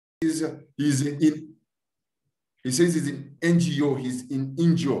he's in, he says he's in NGO, he's in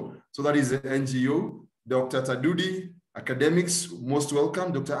NGO. So that is NGO. Dr. Tadudi, academics, most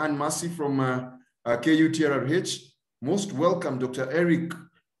welcome. Dr. Anne Massey from KUTRRH, most welcome. Dr. Eric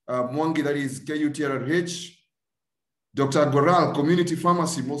Mwangi, that is KUTRRH. Dr. Goral, community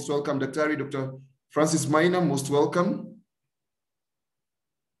pharmacy, most welcome. Dr. Francis Maina, most welcome.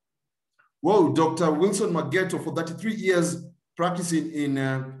 Whoa, Dr. Wilson Mageto, for 33 years practicing in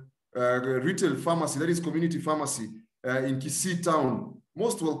retail pharmacy, that is community pharmacy in Kisii town.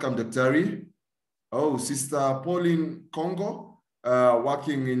 Most welcome, Dr. Oh, Sister Pauline Congo,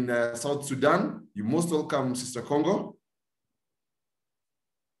 working in South Sudan. You're most welcome, Sister Congo.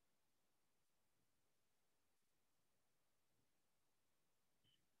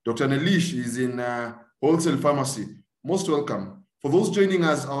 Dr. Nelish is in wholesale pharmacy. Most welcome. For those joining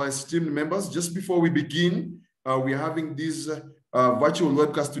us, our esteemed members, just before we begin, we're having this virtual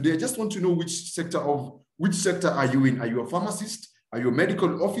webcast today. I just want to know which sector are you in? Are you a pharmacist? Are you a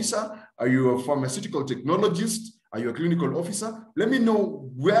medical officer? Are you a pharmaceutical technologist? Are you a clinical officer? Let me know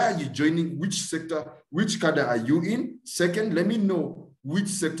where you're joining, which sector, which cadre are you in? Second, let me know which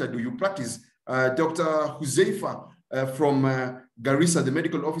sector do you practice. Dr. Huzaifa from Garissa, the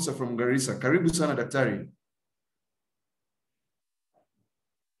medical officer from Garissa. Karibu sana, Daktari.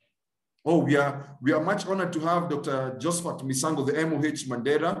 Oh, we are much honored to have Dr. Josephat Misango, the MOH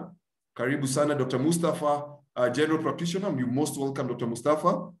Mandera. Karibu sana, Dr. Mustafa, general practitioner. You're most welcome, Dr.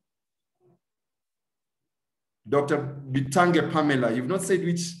 Mustafa. Dr. Bitange Pamela, you've not said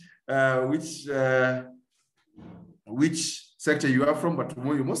which sector you are from, but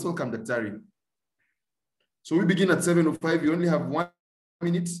you're most welcome, Daktari. So we begin at 7:05. You only have 1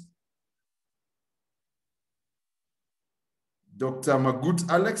 minute. Dr. Magut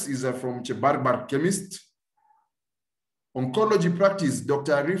Alex is from Chebarbar, chemist. Oncology practice,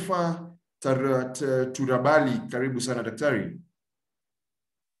 Dr. Arifa Turabali. Karibu sana, Daktari.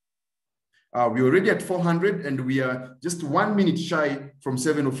 We're already at 400 and we are just 1 minute shy from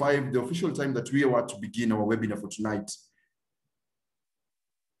 7:05, the official time that we are to begin our webinar for tonight.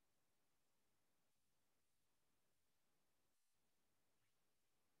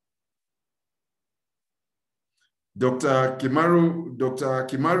 Dr. Kimaru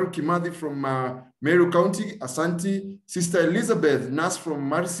Kimathi from Meru County, Asante. Sister Elizabeth Nas from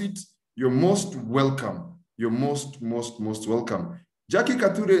Marsit, you're most welcome. You're most welcome. Jackie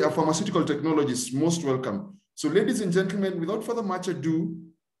Kature, a pharmaceutical technologist, most welcome. So ladies and gentlemen, without further much ado,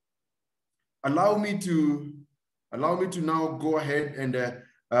 allow me to now go ahead and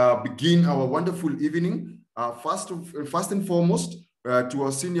begin our wonderful evening. First and foremost, to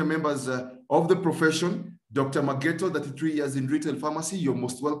our senior members of the profession, Dr. Mageto, 33 years in retail pharmacy, you're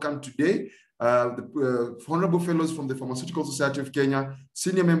most welcome today. The honorable fellows from the Pharmaceutical Society of Kenya,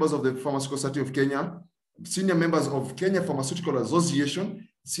 senior members of the Pharmaceutical Society of Kenya, senior members of Kenya Pharmaceutical Association,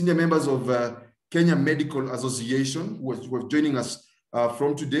 senior members of Kenya Medical Association, who are joining us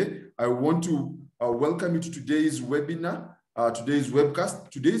from today. I want to welcome you to today's webinar, today's webcast.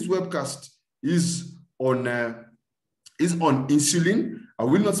 Today's webcast is on insulin. I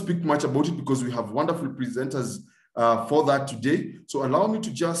will not speak much about it because we have wonderful presenters for that today. So allow me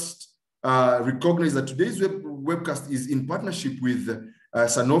to just recognize that today's webcast is in partnership with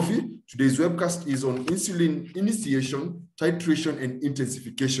Sanofi. Today's webcast is on insulin initiation, titration, and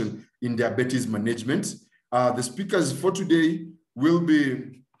intensification in diabetes management. The speakers for today will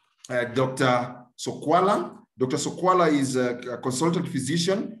be Dr. Sokwala. Dr. Sokwala is a consultant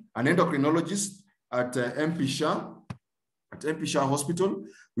physician, an endocrinologist at MP Shah Hospital.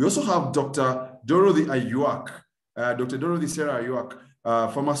 We also have Dr. Dorothy Ayuak, Dr. Dorothy Sarah Ayuak,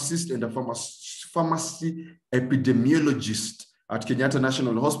 pharmacist and a pharmacy epidemiologist at Kenyatta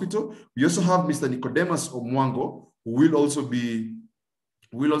National Hospital. We also have Mr. Nicodemus Omwango, who will also be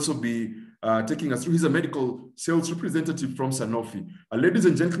taking us through. He's a medical sales representative from Sanofi. Ladies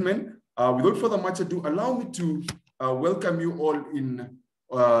and gentlemen, without further much ado, allow me to welcome you all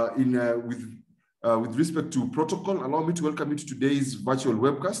with respect to protocol. Allow me to welcome you to today's virtual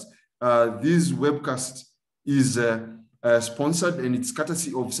webcast. This webcast is sponsored and it's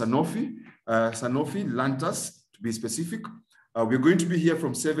courtesy of Sanofi, Lantas to be specific. We're going to be here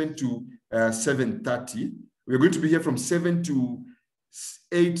from 7 to 7:30. We're going to be here from 7 to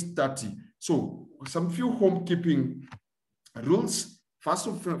 8:30. So some few homekeeping rules. First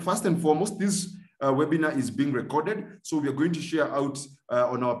and foremost, this webinar is being recorded. So we are going to share out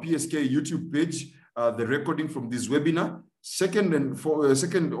on our PSK YouTube page the recording from this webinar. Second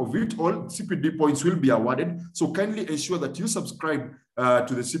of it all, CPD points will be awarded. So kindly ensure that you subscribe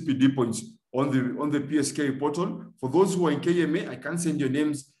to the CPD points on the PSK portal. For those who are in KMA, I can't send your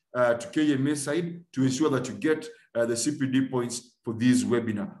names to KMA side to ensure that you get the CPD points for this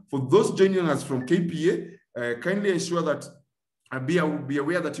webinar. For those joining us from KPA, kindly ensure that be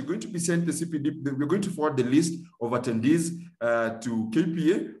aware that you're going to be sent the CPD. We're going to forward the list of attendees to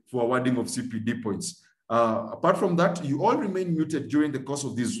KPA for awarding of CPD points. Apart from that, you all remain muted during the course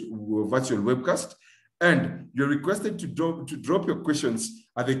of this virtual webcast, and you're requested to drop your questions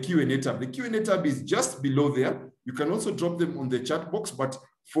at the Q&A tab. The Q&A tab is just below there. You can also drop them on the chat box, but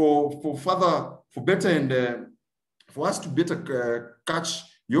for us to better catch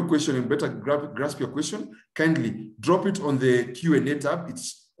your question and better grasp your question, kindly drop it on the Q&A tab.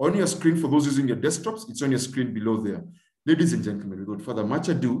 It's on your screen for those using your desktops. It's on your screen below there. Ladies and gentlemen, without further much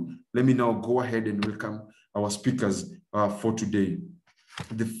ado, let me now go ahead and welcome our speakers for today.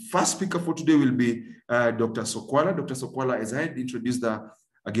 The first speaker for today will be Dr. Sokwala. Dr. Sokwala, as I had introduced her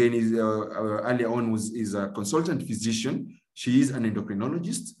again, earlier on, is a consultant physician. She is an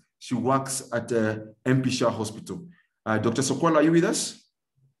endocrinologist. She works at MP Shah Hospital. Dr. Sokwala, are you with us?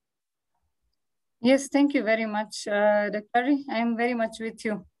 Yes, thank you very much, Daktari. I am very much with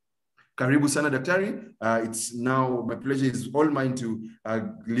you. Karibu sana, Daktari. It's now my pleasure is all mine to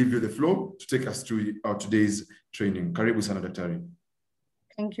leave you the floor to take us through our today's training. Karibu sana, Daktari.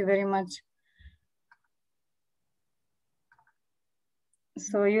 Thank you very much.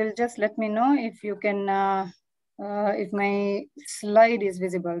 So you'll just let me know if you can, if my slide is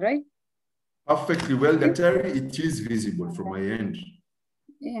visible, right? Perfectly well, Daktari. It is visible from my end.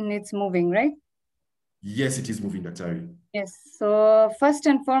 And it's moving, right? Yes, it is moving, Daktari. Yes. So first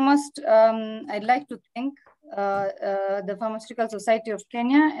and foremost, I'd like to thank the Pharmaceutical Society of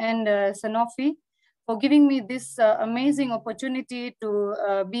Kenya and Sanofi for giving me this amazing opportunity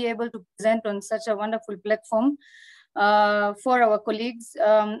to be able to present on such a wonderful platform for our colleagues.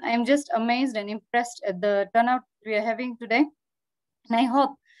 I am just amazed and impressed at the turnout we are having today. And I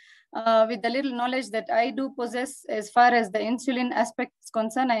hope with the little knowledge that I do possess as far as the insulin aspect is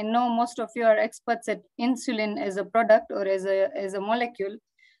concerned, I know most of you are experts at insulin as a product or as a molecule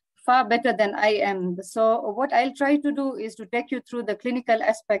far better than I am. So what I'll try to do is to take you through the clinical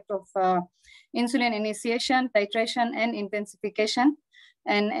aspect of insulin initiation, titration, and intensification.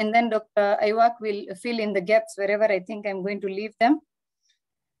 And then Dr. Iwak will fill in the gaps wherever I think I'm going to leave them,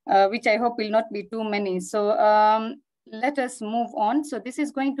 which I hope will not be too many. So let us move on. So this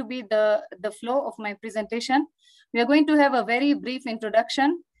is going to be the flow of my presentation. We are going to have a very brief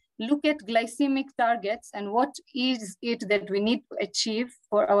introduction, look at glycemic targets and what is it that we need to achieve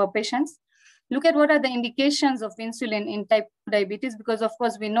for our patients. Look at what are the indications of insulin in type 2 diabetes, because of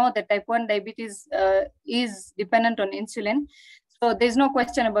course we know that type 1 diabetes is dependent on insulin. So there's no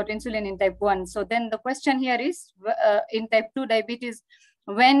question about insulin in type 1. So then the question here is, in type 2 diabetes,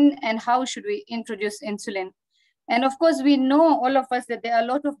 when and how should we introduce insulin? And of course, we know, all of us, that there are a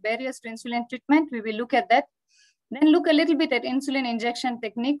lot of barriers to insulin treatment. We will look at that. Then look a little bit at insulin injection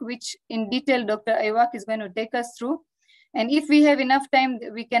technique, which in detail, Dr. Iwak is going to take us through. And if we have enough time,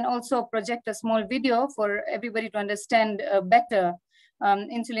 we can also project a small video for everybody to understand better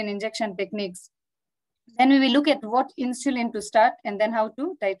insulin injection techniques. Then we will look at what insulin to start and then how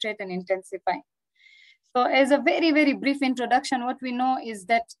to titrate and intensify. So as a very, very brief introduction, what we know is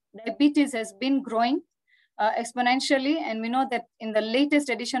that diabetes has been growing exponentially. And we know that in the latest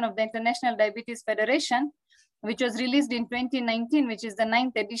edition of the International Diabetes Federation, which was released in 2019, which is the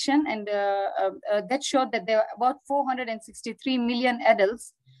 9th edition, and that showed that there are about 463 million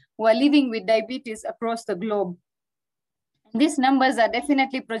adults who are living with diabetes across the globe. These numbers are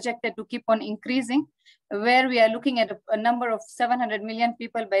definitely projected to keep on increasing, where we are looking at a number of 700 million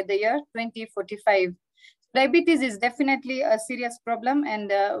people by the year 2045. Diabetes is definitely a serious problem,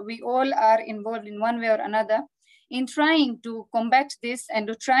 and we all are involved in one way or another in trying to combat this and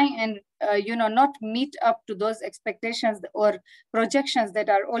to try and not meet up to those expectations or projections that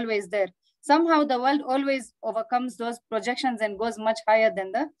are always there. Somehow the world always overcomes those projections and goes much higher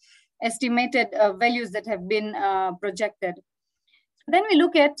than the estimated values that have been projected. Then we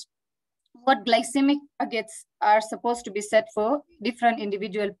look at what glycemic targets are supposed to be set for different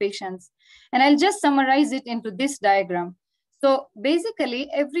individual patients. And I'll just summarize it into this diagram. So basically,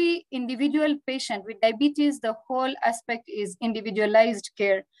 every individual patient with diabetes, the whole aspect is individualized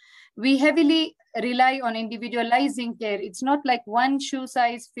care. We heavily rely on individualizing care. It's not like one shoe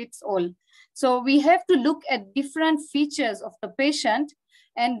size fits all. So we have to look at different features of the patient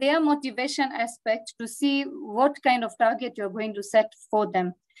and their motivation aspect to see what kind of target you're going to set for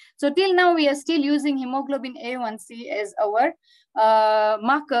them. So till now, we are still using hemoglobin A1C as our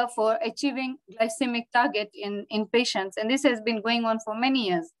marker for achieving glycemic target in patients. And this has been going on for many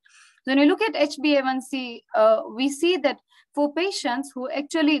years. So when we look at HbA1c, we see that for patients who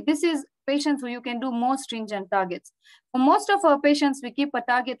actually, this is patients who you can do more stringent targets. For most of our patients, we keep a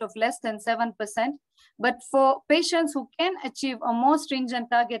target of less than 7%, but for patients who can achieve a more stringent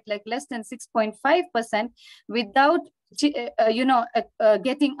target like less than 6.5% without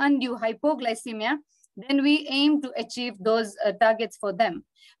getting undue hypoglycemia, then we aim to achieve those targets for them.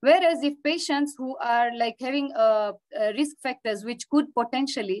 Whereas if patients who are like having risk factors which could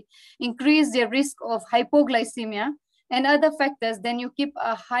potentially increase their risk of hypoglycememia and other factors, then you keep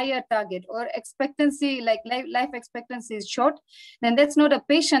a higher target, or expectancy, like life expectancy is short, then that's not a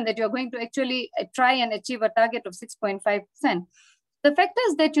patient that you're going to actually try and achieve a target of 6.5%. The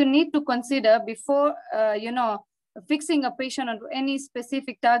factors that you need to consider before, fixing a patient onto any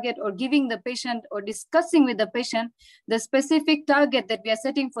specific target, or giving the patient or discussing with the patient the specific target that we are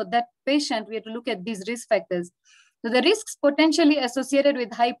setting for that patient, we have to look at these risk factors. So the risks potentially associated with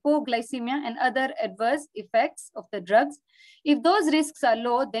hypoglycemia and other adverse effects of the drugs, if those risks are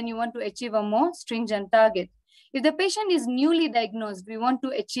low, then you want to achieve a more stringent target. If the patient is newly diagnosed, we want to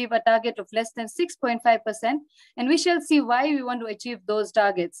achieve a target of less than 6.5%, and we shall see why we want to achieve those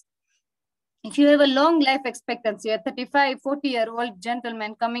targets. If you have a long life expectancy, a 35, 40-year-old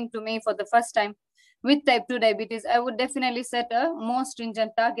gentleman coming to me for the first time with type 2 diabetes, I would definitely set a more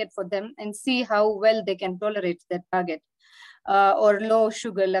stringent target for them and see how well they can tolerate that target, or low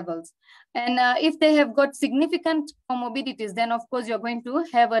sugar levels. And if they have got significant comorbidities, then of course you're going to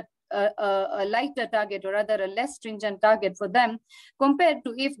have a lighter target, or rather a less stringent target for them, compared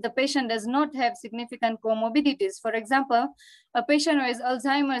to if the patient does not have significant comorbidities. For example, a patient who has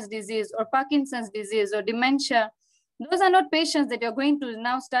Alzheimer's disease or Parkinson's disease or dementia, those are not patients that you're going to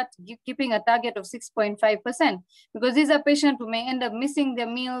now start keeping a target of 6.5%, because these are patients who may end up missing their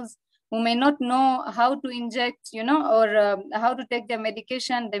meals, who may not know how to inject, or how to take their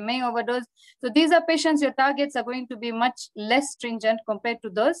medication. They may overdose. So these are patients, your targets are going to be much less stringent compared to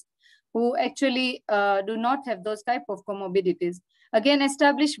those who actually do not have those type of comorbidities. Again,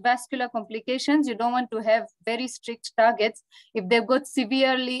 established vascular complications, you don't want to have very strict targets. If they've got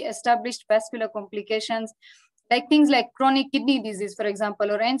severely established vascular complications, like things like chronic kidney disease, for example,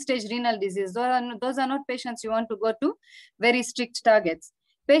 or end-stage renal disease, those are not patients you want to go to very strict targets.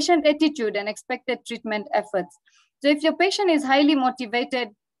 Patient attitude and expected treatment efforts. So if your patient is highly motivated,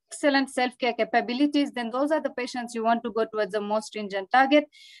 excellent self-care capabilities, then those are the patients you want to go towards a more stringent target.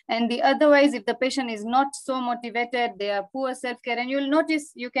 And the otherwise, if the patient is not so motivated, they are poor self-care, and you'll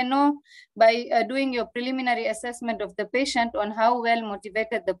notice, you can know by doing your preliminary assessment of the patient on how well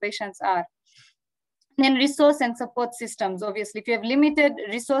motivated the patients are. Then resource and support systems. Obviously, if you have limited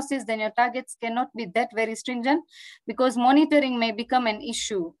resources, then your targets cannot be that very stringent, because monitoring may become an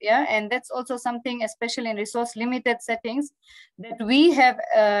issue. Yeah, and that's also something, especially in resource limited settings, that we have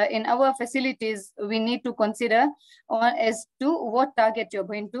in our facilities, we need to consider as to what target you're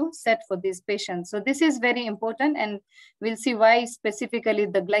going to set for these patients. So this is very important, and we'll see why specifically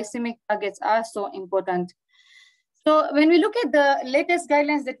the glycemic targets are so important. So when we look at the latest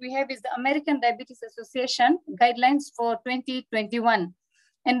guidelines that we have is the American Diabetes Association guidelines for 2021.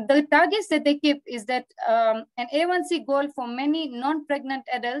 And the targets that they keep is that an A1C goal for many non-pregnant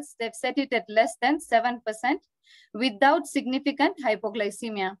adults, they've set it at less than 7% without significant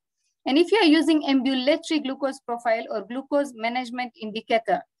hypoglycemia. And if you are using ambulatory glucose profile or glucose management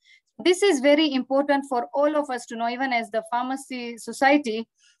indicator, this is very important for all of us to know, even as the pharmacy society,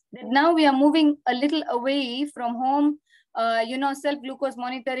 that now we are moving a little away from home, self-glucose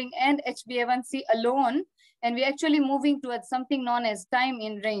monitoring and HbA1c alone, and we're actually moving towards something known as time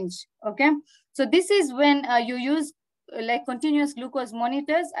in range, okay? So this is when you use like continuous glucose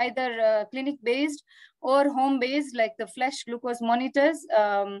monitors, either clinic-based or home-based, like the flash glucose monitors,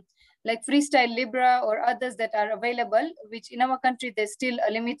 like Freestyle Libra or others that are available, which in our country, there's still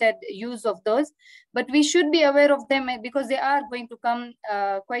a limited use of those, but we should be aware of them because they are going to come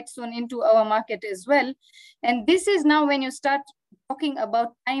quite soon into our market as well. And this is now when you start talking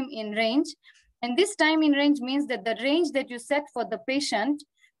about time in range. And this time in range means that the range that you set for the patient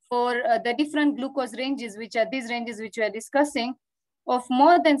for the different glucose ranges, which are these ranges which we are discussing, of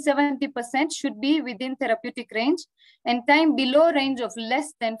more than 70% should be within therapeutic range, and time below range of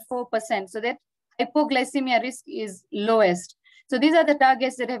less than 4%, so that hypoglycemia risk is lowest. So these are the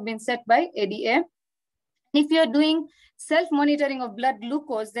targets that have been set by ADA. If you're doing self-monitoring of blood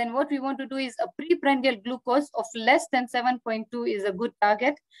glucose, then what we want to do is a preprandial glucose of less than 7.2 is a good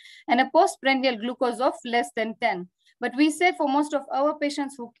target, and a postprandial glucose of less than 10. But we say for most of our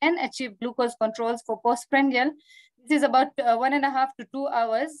patients who can achieve glucose controls for postprandial, this is about 1.5 to 2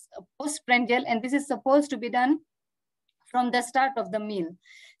 hours postprandial, and this is supposed to be done from the start of the meal.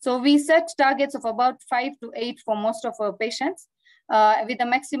 So we set targets of about 5 to 8 for most of our patients with a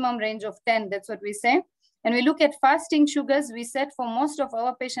maximum range of 10, that's what we say. And we look at fasting sugars, we set for most of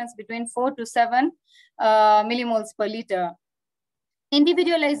our patients between 4 to 7 millimoles per liter.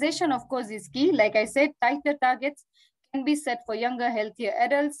 Individualization, of course, is key. Like I said, tighter targets can be set for younger, healthier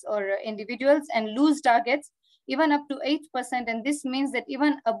adults or individuals, and loose targets even up to 8%. And this means that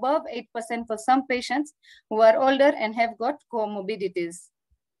even above 8% for some patients who are older and have got comorbidities.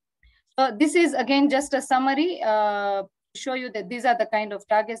 So this is again just a summary to show you that these are the kind of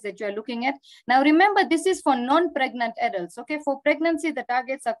targets that you are looking at. Now remember, this is for non-pregnant adults. Okay, for pregnancy, the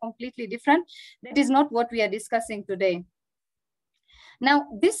targets are completely different. That is not what we are discussing today. Now,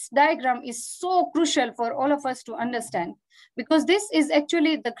 this diagram is so crucial for all of us to understand, because this is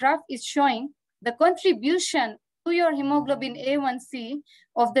actually, the graph is showing the contribution to your hemoglobin A1C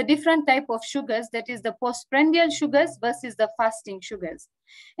of the different type of sugars, that is the postprandial sugars versus the fasting sugars.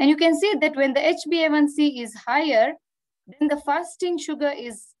 And you can see that when the HbA1c is higher, then the fasting sugar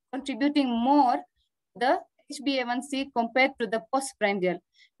is contributing more to the HbA1c compared to the postprandial.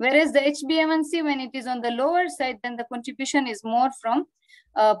 Whereas the HbA1c, when it is on the lower side, then the contribution is more from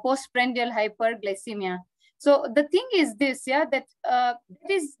postprandial hyperglycemia. So the thing is this, yeah, that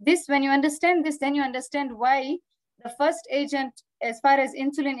when you understand this, then you understand why the first agent, as far as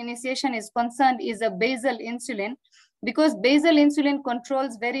insulin initiation is concerned, is a basal insulin, because basal insulin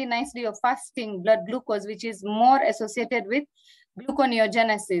controls very nicely your fasting blood glucose, which is more associated with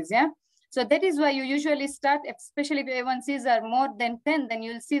gluconeogenesis, yeah. So that is why you usually start, especially if A1Cs are more than 10, then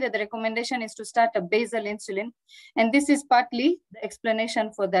you'll see that the recommendation is to start a basal insulin. And this is partly the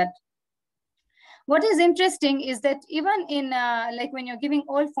explanation for that. What is interesting is that even in, like when you're giving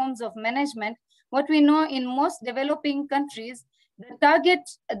all forms of management, what we know in most developing countries, the target,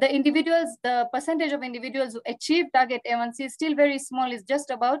 the percentage of individuals who achieve target A1C is still very small, is just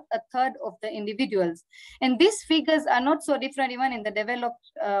about a third of the individuals. And these figures are not so different even in the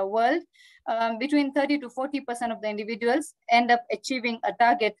developed world. Between 30 to 40% of the individuals end up achieving a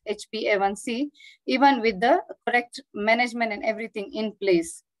target HbA1c, even with the correct management and everything in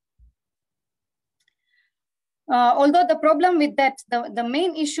place. Although the problem with that, the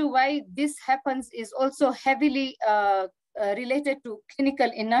main issue why this happens is also heavily related to clinical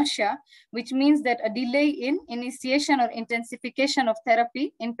inertia, which means that a delay in initiation or intensification of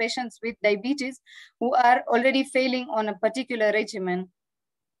therapy in patients with diabetes who are already failing on a particular regimen.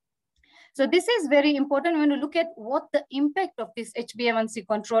 So this is very important when you look at what the impact of this HbA1c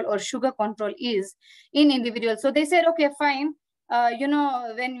control or sugar control is in individuals. So they said, okay, fine. You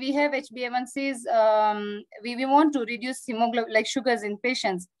know, when we have HbA1cs, we want to reduce hemoglobin, like sugars in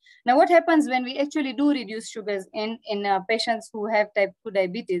patients. Now, what happens when we actually do reduce sugars in patients who have type 2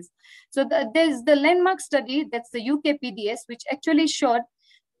 diabetes? So there's the landmark study, that's the UK PDS, which actually showed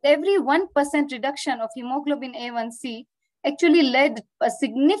every 1% reduction of hemoglobin A1c actually led a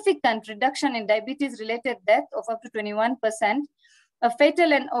significant reduction in diabetes-related death of up to 21%. A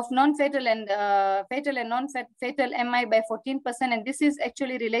fatal and of non-fatal and fatal and non-fatal MI by 14%, and this is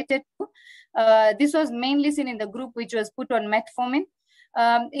actually related to. This was mainly seen in the group which was put on metformin.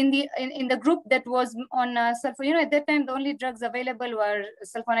 In the group that was on sulfur, you know, at that time the only drugs available were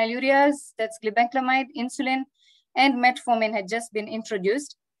sulfonylureas, that's glibenclamide, insulin, and metformin had just been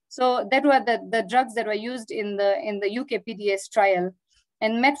introduced. So that were the drugs that were used in the UK PDS trial.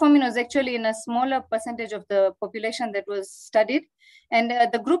 And metformin was actually in a smaller percentage of the population that was studied. And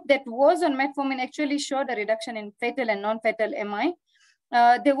the group that was on metformin actually showed a reduction in fatal and non-fatal MI.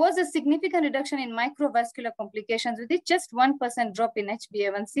 There was a significant reduction in microvascular complications with just 1% drop in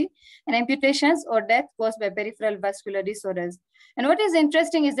HbA1c and amputations or death caused by peripheral vascular disorders. And what is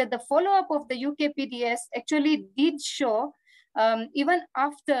interesting is that the follow-up of the UK PDS actually did show even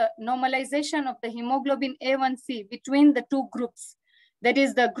after normalization of the hemoglobin A1c between the two groups, that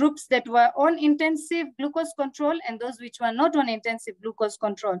is the groups that were on intensive glucose control and those which were not on intensive glucose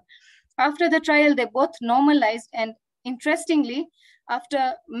control. After the trial, they both normalized, and interestingly,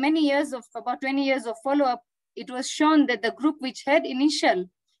 after many years of, about 20 years of follow-up, it was shown that the group which had initial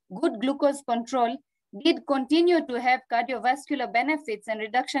good glucose control did continue to have cardiovascular benefits and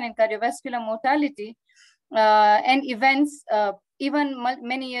reduction in cardiovascular mortality and events even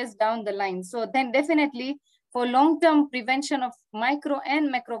many years down the line. So then definitely for long-term prevention of micro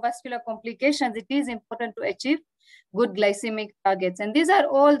and macrovascular complications, it is important to achieve good glycemic targets. And these are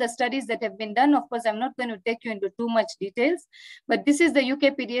all the studies that have been done. Of course, I'm not going to take you into too much details, but this is the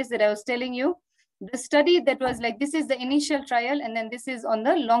UK PDS that I was telling you. The study that was like, this is the initial trial, and then this is on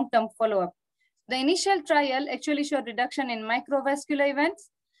the long-term follow-up. The initial trial actually showed reduction in microvascular events,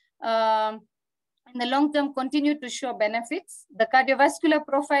 in the long term continued to show benefits. The cardiovascular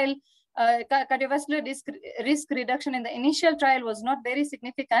profile, cardiovascular risk reduction in the initial trial was not very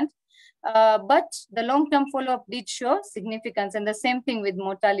significant, but the long-term follow-up did show significance, and the same thing with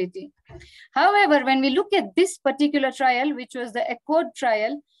mortality. However, when we look at this particular trial, which was the ACCORD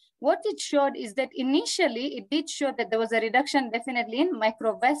trial, what it showed is that initially it did show that there was a reduction definitely in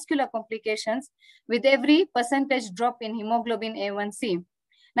microvascular complications with every percentage drop in hemoglobin A1C.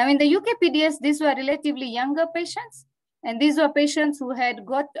 Now in the UK-PDS, these were relatively younger patients, and these were patients who had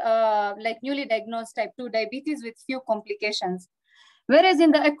got like newly diagnosed type 2 diabetes with few complications. Whereas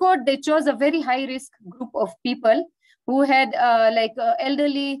in the ACCORD, they chose a very high risk group of people who had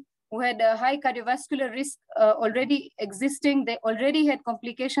elderly, who had a high cardiovascular risk already existing. They already had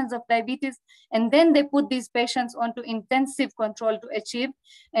complications of diabetes, and then they put these patients onto intensive control to achieve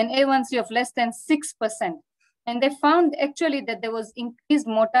an A1C of less than 6%. And they found actually that there was increased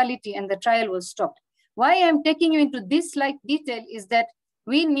mortality and the trial was stopped. Why I'm taking you into this slight detail is that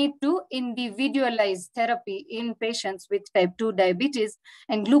we need to individualize therapy in patients with type 2 diabetes,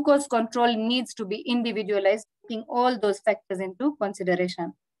 and glucose control needs to be individualized, taking all those factors into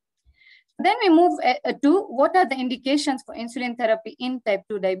consideration. Then we move to what are the indications for insulin therapy in type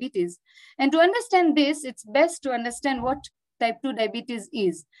 2 diabetes. And to understand this, it's best to understand what type 2 diabetes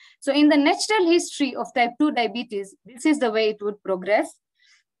is. So in the natural history of type 2 diabetes, this is the way it would progress,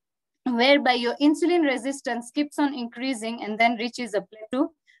 whereby your insulin resistance keeps on increasing and then reaches a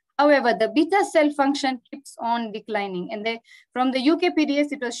plateau. However, the beta cell function keeps on declining. And from the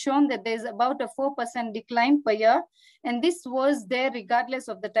UK-PDS, it was shown that there's about a 4% decline per year. And this was there regardless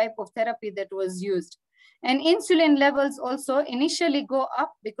of the type of therapy that was used. And insulin levels also initially go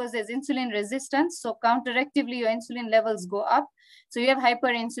up because there's insulin resistance. So counteractively, your insulin levels go up. So you have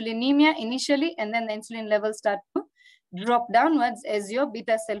hyperinsulinemia initially, and then the insulin levels start to drop downwards as your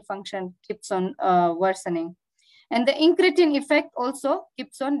beta cell function keeps on worsening. And the incretin effect also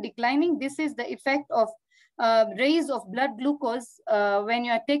keeps on declining. This is the effect of raise of blood glucose when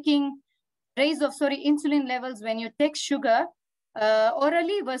you are taking, insulin levels when you take sugar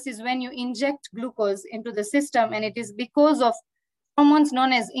orally versus when you inject glucose into the system. And it is because of hormones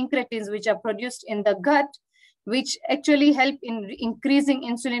known as incretins, which are produced in the gut, which actually help in increasing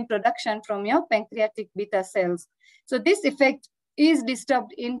insulin production from your pancreatic beta cells. So this effect is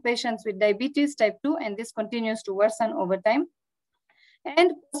disturbed in patients with diabetes type 2, and this continues to worsen over time.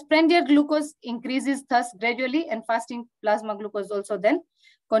 And postprandial glucose increases thus gradually, and fasting plasma glucose also then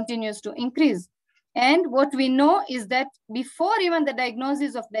continues to increase. And what we know is that before even the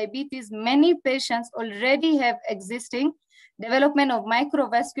diagnosis of diabetes, many patients already have existing development of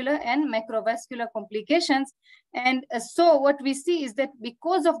microvascular and macrovascular complications. And so what we see is that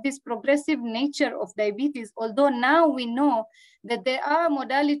because of this progressive nature of diabetes, although now we know that there are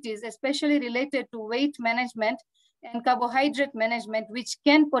modalities, especially related to weight management and carbohydrate management, which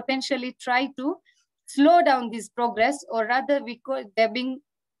can potentially try to slow down this progress, or rather they're being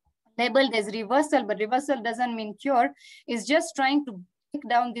labeled as reversal, but reversal doesn't mean cure. It's just trying to break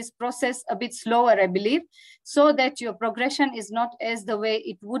down this process a bit slower, I believe, so that your progression is not as the way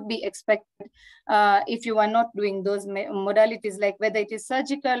it would be expected if you are not doing those modalities, like whether it is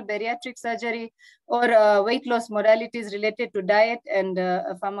surgical, bariatric surgery, or weight loss modalities related to diet and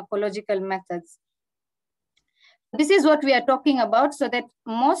pharmacological methods. This is what we are talking about, so that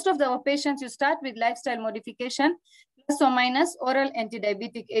most of our patients, you start with lifestyle modification, plus or minus oral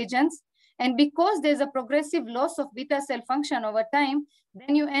anti-diabetic agents. And because there's a progressive loss of beta cell function over time,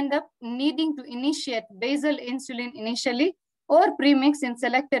 then you end up needing to initiate basal insulin initially, or premix in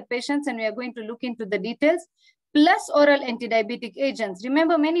selected patients, and we are going to look into the details, plus oral anti-diabetic agents.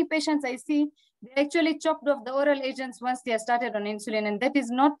 Remember, many patients I see, they actually chopped off the oral agents once they are started on insulin, and that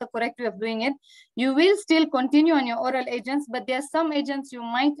is not the correct way of doing it. You will still continue on your oral agents, but there are some agents you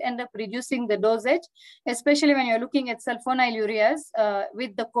might end up reducing the dosage, especially when you're looking at sulfonylureas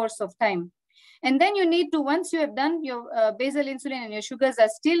with the course of time. And then you need to, once you have done your basal insulin and your sugars are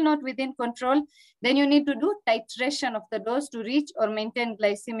still not within control, then you need to do titration of the dose to reach or maintain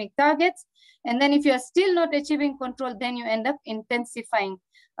glycemic targets. And then if you are still not achieving control, then you end up intensifying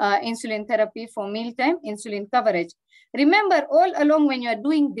insulin therapy for mealtime insulin coverage. Remember, all along when you are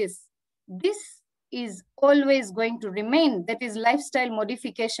doing this, this is always going to remain. That is lifestyle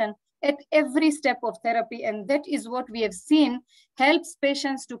modification at every step of therapy. And that is what we have seen helps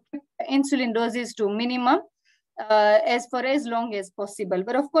patients to keep insulin doses to minimum as for as long as possible.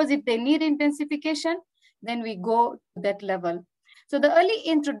 But of course, if they need intensification, then we go to that level. So the early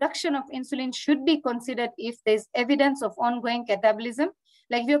introduction of insulin should be considered if there's evidence of ongoing catabolism,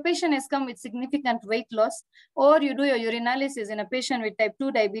 Like if your patient has come with significant weight loss, or you do your urinalysis in a patient with type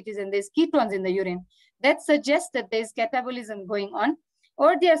 2 diabetes and there's ketones in the urine, that suggests that there's catabolism going on,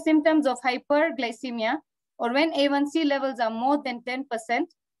 or there are symptoms of hyperglycemia, or when A1C levels are more than 10%,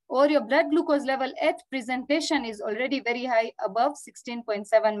 or your blood glucose level at presentation is already very high, above 16.7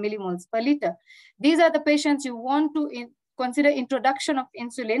 millimoles per liter. These are the patients you want to consider introduction of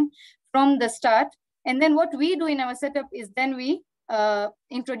insulin from the start. And then what we do in our setup is then we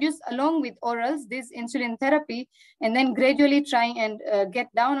introduce along with orals this insulin therapy, and then gradually try and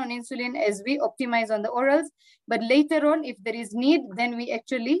get down on insulin as we optimize on the orals. But later on, if there is need, then we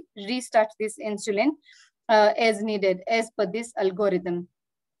actually restart this insulin as needed, as per this algorithm.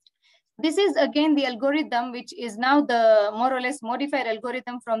 This is again the algorithm, which is now the more or less modified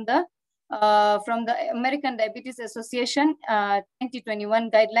algorithm from the American Diabetes Association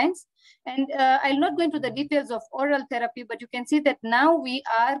 2021 guidelines. And I'll not go into the details of oral therapy, but you can see that now we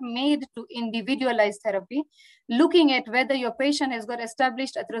are made to individualize therapy, looking at whether your patient has got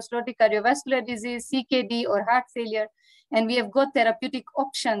established atherosclerotic cardiovascular disease, CKD, or heart failure. And we have got therapeutic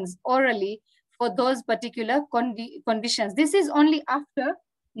options orally for those particular conditions. This is only after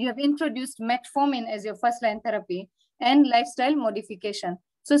you have introduced metformin as your first-line therapy and lifestyle modification.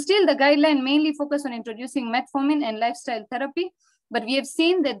 So still the guideline mainly focus on introducing metformin and lifestyle therapy, but we have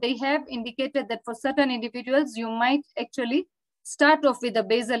seen that they have indicated that for certain individuals, you might actually start off with a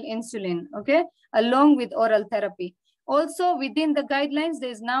basal insulin, okay, along with oral therapy. Also within the guidelines, there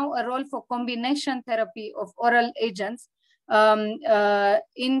is now a role for combination therapy of oral agents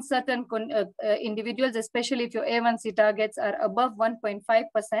in certain individuals, especially if your A1C targets are above 1.5%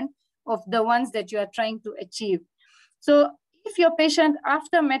 of the ones that you are trying to achieve. So if your patient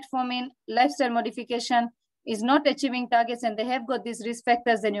after metformin lifestyle modification is not achieving targets and they have got these risk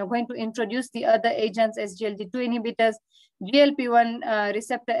factors, then you're going to introduce the other agents as SGLT2 inhibitors, GLP-1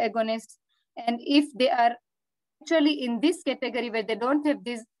 receptor agonists. And if they are actually in this category where they don't have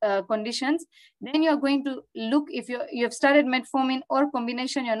these conditions, then you're going to look, if you have started metformin or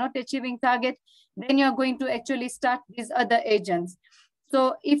combination, you're not achieving target, then you're going to actually start these other agents.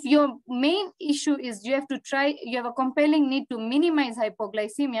 So if your main issue is you have a compelling need to minimize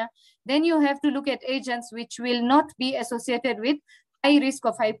hypoglycemia, then you have to look at agents which will not be associated with high risk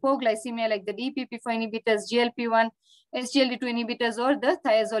of hypoglycemia, like the DPP-4 inhibitors, GLP-1, SGLT2 inhibitors, or the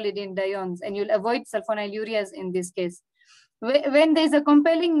thiazolidinediones, and you'll avoid sulfonylureas in this case. When there's a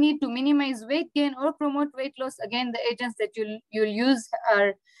compelling need to minimize weight gain or promote weight loss, again, the agents that you'll use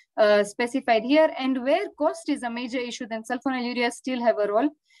are specified here. And where cost is a major issue, then sulfonylureas still have a role,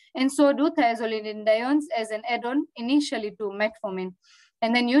 and so do thiazolidinediones as an add-on initially to metformin.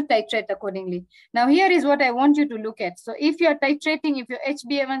 And then you titrate accordingly. Now here is what I want you to look at. So if you're titrating, if your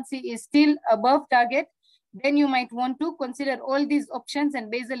HbA1c is still above target, then you might want to consider all these options,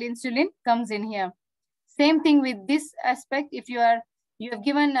 and basal insulin comes in here. Same thing with this aspect. If you have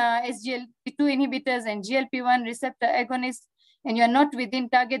given SGLT2 inhibitors and GLP-1 receptor agonists, and you're not within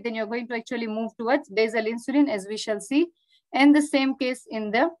target, then you're going to actually move towards basal insulin, as we shall see. And the same case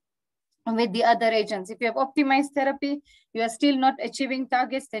with the other agents. If you have optimized therapy, you are still not achieving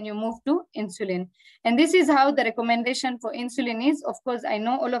targets, then you move to insulin. And this is how the recommendation for insulin is. Of course, I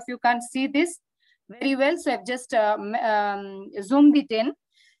know all of you can't see this very well, so I've just zoomed it in.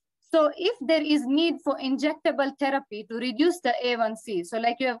 So if there is need for injectable therapy to reduce the A1C, so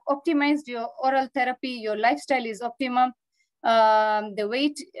like you have optimized your oral therapy, your lifestyle is optimum, the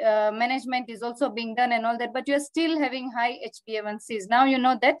weight management is also being done and all that, but you're still having high HbA1cs. Now you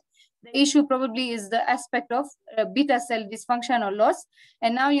know that the issue probably is the aspect of beta cell dysfunction or loss.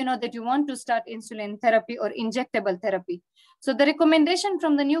 And now you know that you want to start insulin therapy or injectable therapy. So the recommendation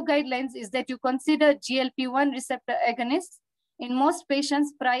from the new guidelines is that you consider GLP-1 receptor agonists in most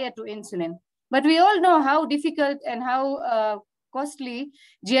patients prior to insulin. But we all know how difficult and how costly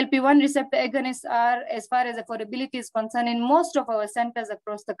GLP-1 receptor agonists are as far as affordability is concerned in most of our centers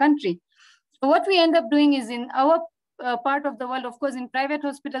across the country. So what we end up doing is, in our part of the world, of course, in private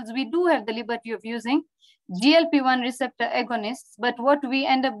hospitals, we do have the liberty of using GLP-1 receptor agonists, but what we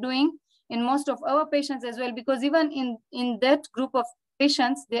end up doing in most of our patients as well, because even in that group of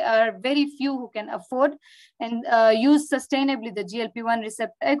patients, there are very few who can afford and use sustainably the GLP-1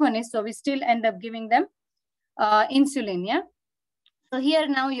 receptor agonist, so we still end up giving them insulin, yeah? So here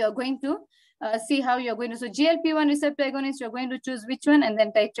now you're going to see how you're going to, so GLP-1 receptor agonist, you're going to choose which one and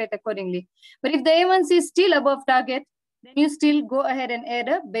then titrate accordingly. But if the A1C is still above target, then you still go ahead and add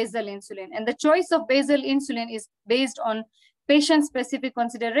a basal insulin. And the choice of basal insulin is based on patient-specific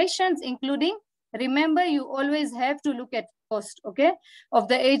considerations, including Remember, you always have to look at cost, okay, of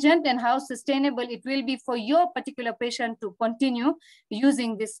the agent and how sustainable it will be for your particular patient to continue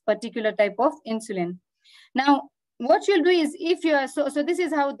using this particular type of insulin. Now, what you'll do is, if you are, so this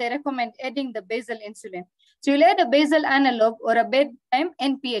is how they recommend adding the basal insulin. So you'll add a basal analog or a bedtime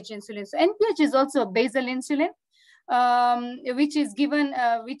NPH insulin. So NPH is also a basal insulin, which is given,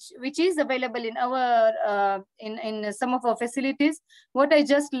 which is available in our in some of our facilities. What I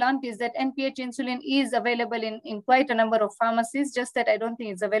just learned is that NPH insulin is available in quite a number of pharmacies, just that I don't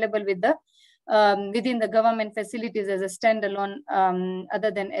think it's available with the within the government facilities as a standalone, other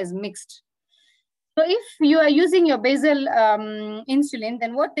than as mixed. So if you are using your basal insulin,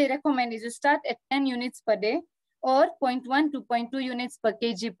 then what they recommend is you start at 10 units per day or 0.1 to 0.2 units per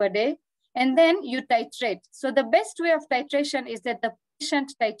kg per day, and then you titrate. So the best way of titration is that the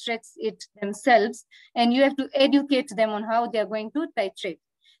patient titrates it themselves, and you have to educate them on how they are going to titrate.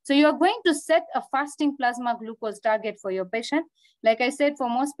 So you are going to set a fasting plasma glucose target for your patient. Like I said, for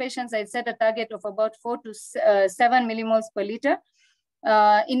most patients, I set a target of about 4 to 7 millimoles per liter.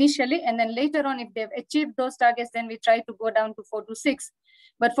 Initially, and then later on, if they've achieved those targets, then we try to go down to 4 to 6.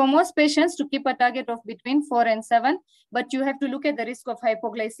 But for most patients, to keep a target of between 4 and 7, but you have to look at the risk of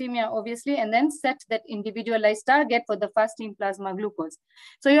hypoglycemia, obviously, and then set that individualized target for the fasting plasma glucose.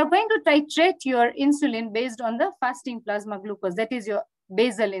 So you're going to titrate your insulin based on the fasting plasma glucose. That is your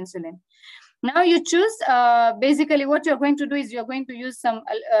basal insulin. Now you choose, basically what you're going to do is you're going to use some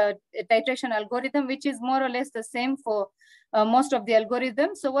titration algorithm, which is more or less the same for most of the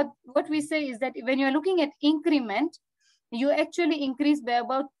algorithms. So what we say is that when you're looking at increment, you actually increase by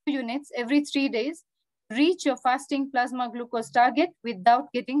about 2 units every 3 days, reach your fasting plasma glucose target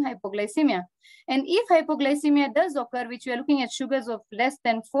without getting hypoglycemia. And if hypoglycemia does occur, which we are looking at sugars of less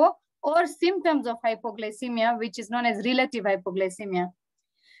than 4 or symptoms of hypoglycemia, which is known as relative hypoglycemia,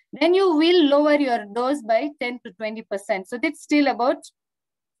 then you will lower your dose by 10 to 20%. So that's still about,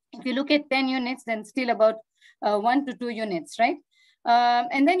 if you look at 10 units, then still about 1 to 2 units, right?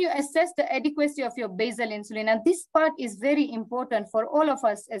 And then you assess the adequacy of your basal insulin. And this part is very important for all of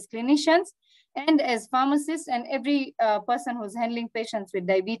us as clinicians and as pharmacists and every person who's handling patients with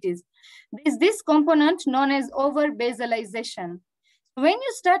diabetes. There's this component known as over-basalization. When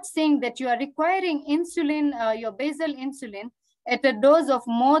you start seeing that you are requiring insulin, your basal insulin, at a dose of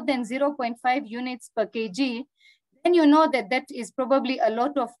more than 0.5 units per kg, then you know that that is probably a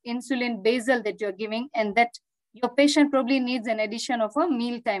lot of insulin basal that you're giving, and that your patient probably needs an addition of a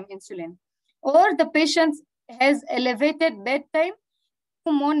mealtime insulin. Or the patient has elevated bedtime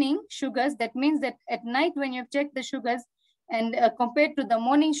to morning sugars. That means that at night when you've checked the sugars and compared to the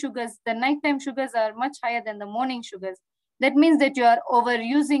morning sugars, the nighttime sugars are much higher than the morning sugars. That means that you are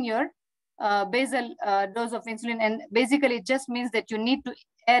overusing your basal dose of insulin, and basically it just means that you need to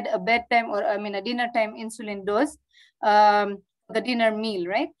add a bedtime or a dinner time insulin dose, the dinner meal,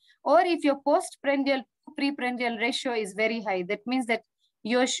 right? Or if your postprandial preprandial ratio is very high, that means that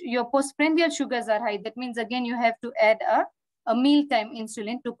your postprandial sugars are high. That means again you have to add a mealtime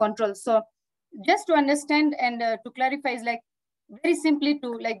insulin to control. So just to understand and to clarify, is like very simply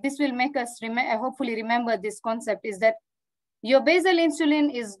to like this will make us hopefully remember this concept, is that your basal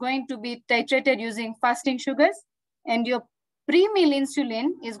insulin is going to be titrated using fasting sugars, and your pre-meal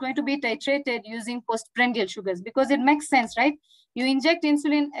insulin is going to be titrated using postprandial sugars, because it makes sense, right? You inject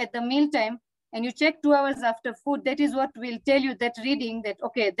insulin at the meal time and you check 2 hours after food. That is what will tell you that reading that,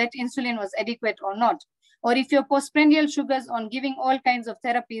 okay, that insulin was adequate or not. Or if your postprandial sugars on giving all kinds of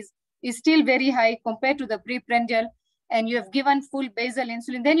therapies is still very high compared to the preprandial, and you have given full basal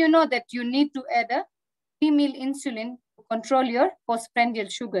insulin, then you know that you need to add a pre-meal insulin to control your postprandial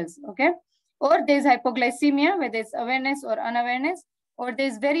sugars, okay? Or there's hypoglycemia, where there's awareness or unawareness, or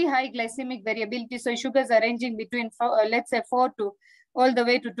there's very high glycemic variability. So sugars are ranging between, let's say 4 to all the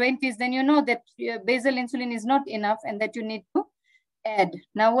way to 20s, then you know that basal insulin is not enough and that you need to add.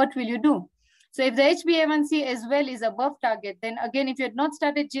 Now, what will you do? So if the HbA1c as well is above target, then again, if you had not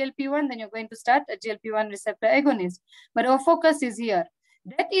started GLP-1, then you're going to start a GLP-1 receptor agonist. But our focus is here.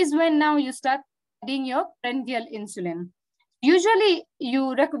 That is when now you start adding your prandial insulin. Usually,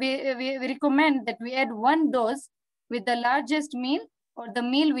 we recommend that we add 1 dose with the largest meal or the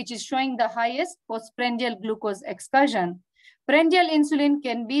meal which is showing the highest postprandial glucose excursion. Prandial insulin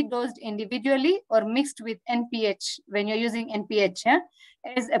can be dosed individually or mixed with NPH when you're using NPH,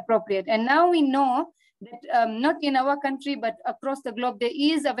 as appropriate. And now we know that not in our country, but across the globe, there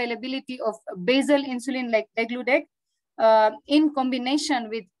is availability of basal insulin like degludec in combination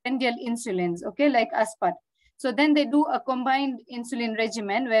with prandial insulins, okay, like aspart. So then they do a combined insulin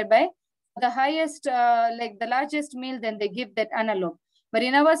regimen whereby the highest, like the largest meal, then they give that analog. But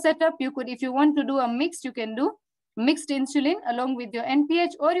in our setup, you could, if you want to do a mix, you can do mixed insulin along with your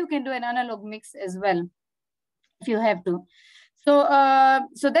NPH, or you can do an analog mix as well, if you have to. So,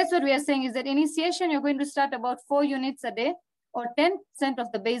 so that's what we are saying is that initiation, you're going to start about 4 units a day or 10%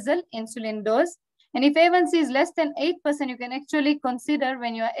 of the basal insulin dose. And if A1C is less than 8%, you can actually consider,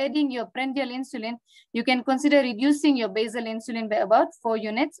 when you are adding your prandial insulin, you can consider reducing your basal insulin by about 4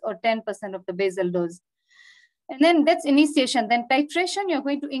 units or 10% of the basal dose. And then that's initiation. Then titration, you're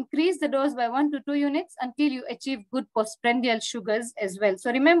going to increase the dose by 1 to 2 units until you achieve good postprandial sugars as well.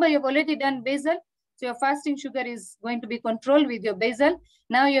 So remember, you've already done basal. So your fasting sugar is going to be controlled with your basal.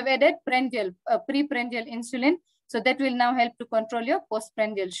 Now you've added prandial, pre-prandial insulin. So that will now help to control your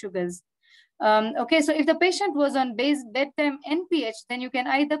postprandial sugars. Okay, so if the patient was on bedtime NPH, then you can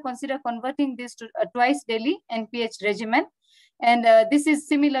either consider converting this to a twice daily NPH regimen. And this is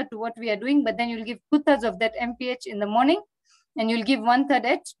similar to what we are doing, but then you'll give 2/3 of that NPH in the morning, and you'll give 1/3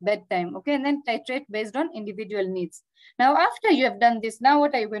 at bedtime, okay? And then titrate based on individual needs. Now, after you have done this, now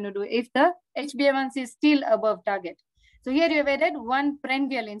what are you going to do if the HbA1c is still above target? So here you have added 1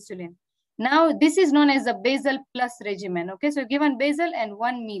 prandial insulin. Now, this is known as a basal plus regimen, okay? So given basal and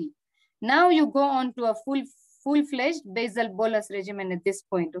 1 meal. Now you go on to a full-fledged basal bolus regimen at this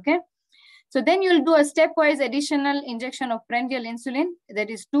point, okay? So then you'll do a stepwise additional injection of prandial insulin, that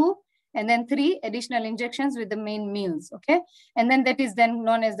is 2, and then 3 additional injections with the main meals, okay? And then that is then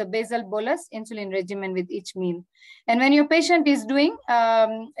known as the basal bolus insulin regimen with each meal. And when your patient is doing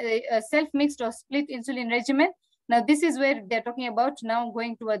a self-mixed or split insulin regimen, now this is where they're talking about now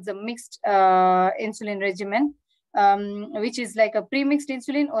going towards a mixed insulin regimen, which is like a pre-mixed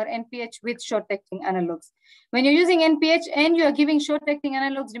insulin or NPH with short-acting analogs. When you're using NPH and you are giving short-acting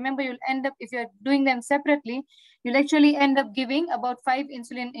analogs, remember you'll end up, if you're doing them separately, you'll actually end up giving about 5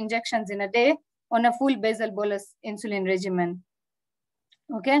 insulin injections in a day on a full basal bolus insulin regimen.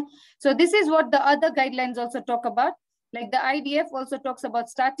 Okay, so this is what the other guidelines also talk about. Like the IDF also talks about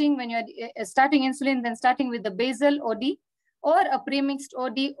starting, when you're starting insulin, then starting with the basal OD or a premixed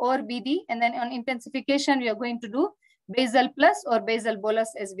OD or BD. And then on intensification, we are going to do basal plus or basal bolus,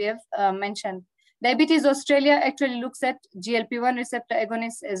 as we have mentioned. Diabetes Australia actually looks at GLP-1 receptor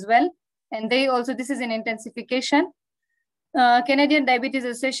agonists as well. And they also, this is in intensification. Canadian Diabetes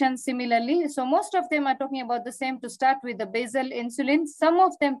Association similarly. So most of them are talking about the same, to start with the basal insulin. Some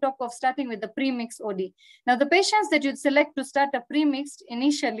of them talk of starting with the premixed OD. Now the patients that you'd select to start a premixed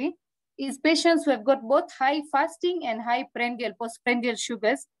initially is patients who have got both high fasting and high prandial, postprandial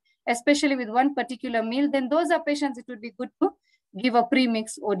sugars, especially with one particular meal. Then those are patients it would be good to give a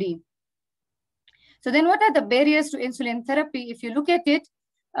premixed OD. So then what are the barriers to insulin therapy? If you look at it,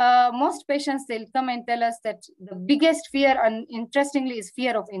 most patients, they'll come and tell us that the biggest fear, and interestingly, is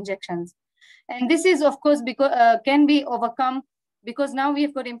fear of injections. And this is, of course, because can be overcome because now we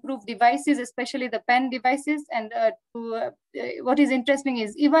have got improved devices, especially the pen devices. And what is interesting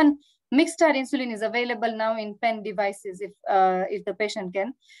is even mixed-type insulin is available now in pen devices if the patient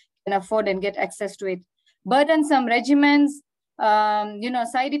can afford and get access to it. Burdensome regimens,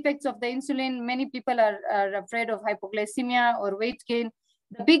 side effects of the insulin. Many people are afraid of hypoglycemia or weight gain.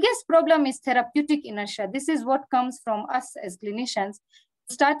 The biggest problem is therapeutic inertia. This is what comes from us as clinicians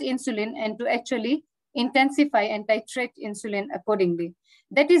to start insulin and to actually intensify and titrate insulin accordingly.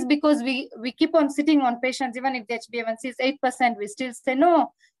 That is because we keep on sitting on patients, even if the HbA1c is 8%, we still say,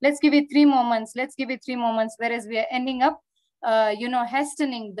 no, let's give it 3 more months, let's give it 3 more months, whereas we are ending up,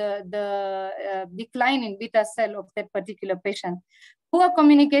 hastening the decline in beta cell of that particular patient. Poor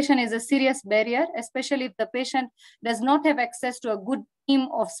communication is a serious barrier, especially if the patient does not have access to a good team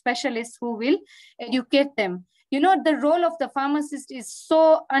of specialists who will educate them. The role of the pharmacist is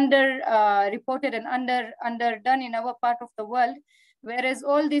so reported and underdone in our part of the world, whereas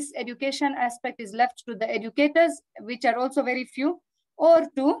all this education aspect is left to the educators, which are also very few, or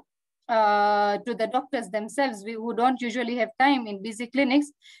to the doctors themselves, who don't usually have time in busy clinics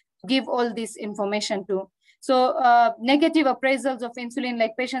to give all this information to. So negative appraisals of insulin,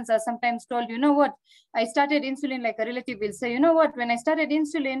 like patients are sometimes told, you know what, I started insulin, like a relative will say, you know what, when I started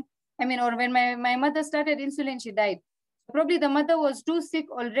insulin, or when my mother started insulin, she died. Probably the mother was too sick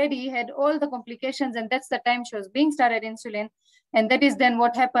already, had all the complications, and that's the time she was being started insulin. And that is then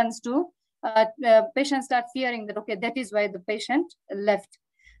what happens to patients start fearing that, okay, that is why the patient left.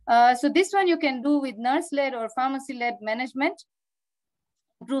 So this one you can do with nurse-led or pharmacy-led management.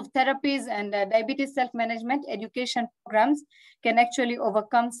 Improved therapies and diabetes self-management education programs can actually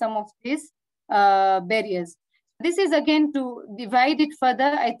overcome some of these barriers. This is again to divide it further.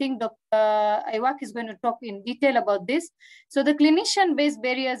 I think Dr. Iwak is going to talk in detail about this. So the clinician-based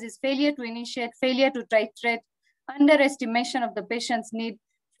barriers is failure to initiate, failure to titrate, underestimation of the patient's need,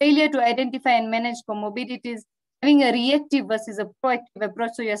 failure to identify and manage comorbidities, having a reactive versus a proactive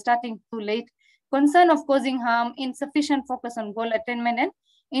approach, so you're starting too late, concern of causing harm, insufficient focus on goal attainment, and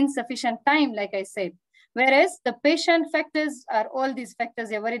insufficient time, like I said. Whereas the patient factors are all these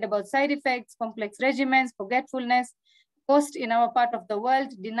factors. You're worried about side effects, complex regimens, forgetfulness, cost in our part of the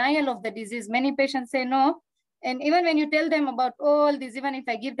world, denial of the disease. Many patients say no. And even when you tell them about all this, even if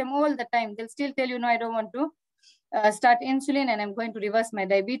I give them all the time, they'll still tell you, no, I don't want to start insulin and I'm going to reverse my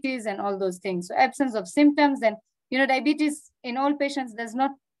diabetes and all those things. So absence of symptoms, and diabetes in all patients does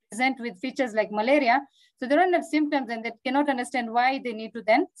not present with features like malaria. So they don't have symptoms and they cannot understand why they need to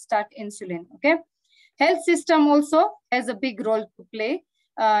then start insulin, okay? Health system also has a big role to play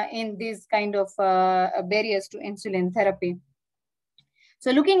in these kind of barriers to insulin therapy.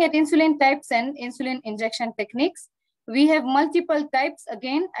 So looking at insulin types and insulin injection techniques, we have multiple types.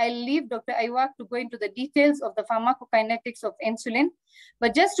 Again, I'll leave Dr. Aiwak to go into the details of the pharmacokinetics of insulin.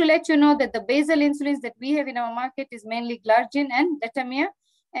 But just to let you know that the basal insulins that we have in our market is mainly glargine and detamir,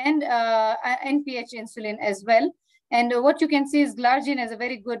 and NPH insulin as well. And what you can see is glargine has a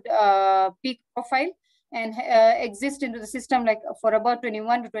very good peak profile and exists into the system like for about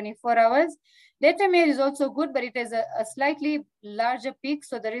 21 to 24 hours. Detamir is also good, but it has a slightly larger peak,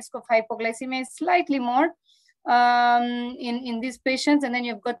 so the risk of hypoglycemia is slightly more in these patients. And then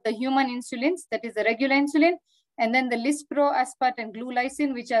you've got the human insulins, that is the regular insulin, and then the Lispro, Aspart, and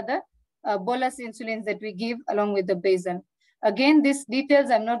Glulysin, which are the bolus insulins that we give along with the basal. Again, these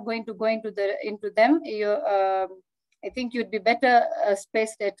details, I'm not going to go into them. I think you'd be better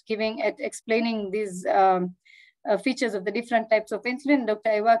spaced at explaining these features of the different types of insulin.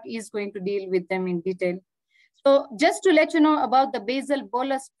 Dr. Aiwak is going to deal with them in detail. So just to let you know about the basal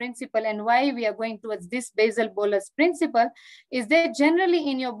bolus principle and why we are going towards this basal bolus principle is that generally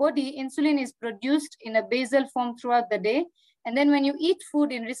in your body, insulin is produced in a basal form throughout the day. And then when you eat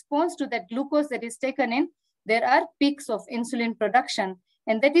food in response to that glucose that is taken in, there are peaks of insulin production.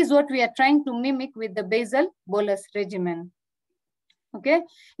 And that is what we are trying to mimic with the basal bolus regimen. Okay,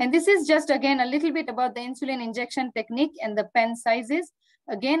 and this is just again a little bit about the insulin injection technique and the pen sizes.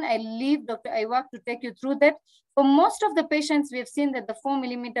 Again, I leave Dr. Aiwak to take you through that. For most of the patients, we have seen that the 4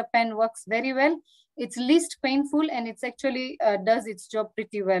 millimeter pen works very well. It's least painful and it's actually does its job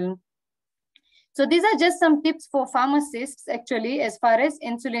pretty well. So these are just some tips for pharmacists actually as far as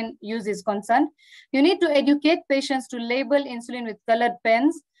insulin use is concerned. You need to educate patients to label insulin with colored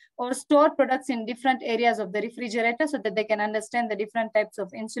pens or store products in different areas of the refrigerator so that they can understand the different types of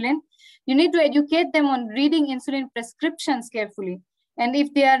insulin. You need to educate them on reading insulin prescriptions carefully. And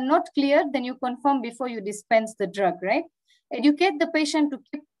if they are not clear, then you confirm before you dispense the drug, right? Educate the patient to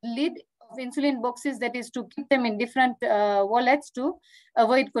keep lid of insulin boxes, that is to keep them in different wallets to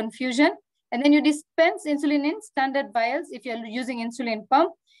avoid confusion. And then you dispense insulin in standard vials if you're using insulin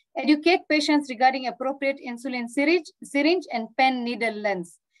pump. Educate patients regarding appropriate insulin syringe and pen needle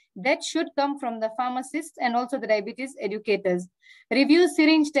lengths. That should come from the pharmacists and also the diabetes educators. Review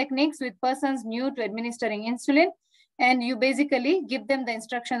syringe techniques with persons new to administering insulin. And you basically give them the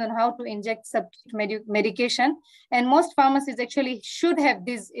instructions on how to inject substitute medication. And most pharmacies actually should have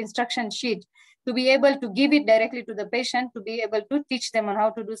this instruction sheet to be able to give it directly to the patient, to be able to teach them on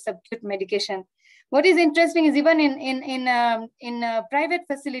how to do substitute medication. What is interesting is even in private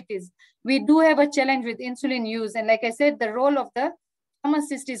facilities, we do have a challenge with insulin use. And like I said, the role of the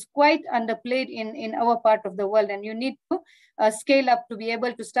pharmacist is quite underplayed in our part of the world. And you need to scale up to be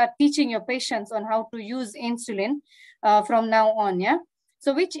able to start teaching your patients on how to use insulin from now on, yeah?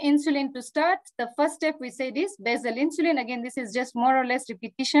 So which insulin to start? The first step we said is basal insulin. Again, this is just more or less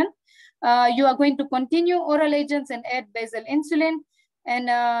repetition. You are going to continue oral agents and add basal insulin.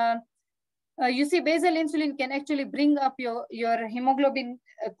 And you see basal insulin can actually bring up your hemoglobin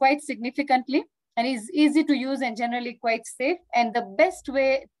quite significantly and is easy to use and generally quite safe. And the best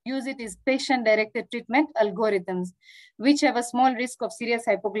way to use it is patient-directed treatment algorithms, which have a small risk of serious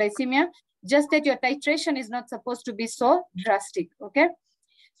hypoglycemia, just that your titration is not supposed to be so drastic, okay?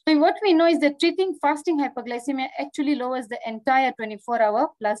 So what we know is that treating fasting hypoglycemia actually lowers the entire 24-hour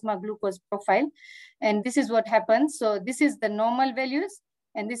plasma glucose profile. And this is what happens. So this is the normal values.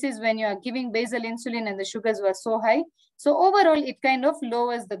 And this is when you are giving basal insulin and the sugars were so high. So overall, it kind of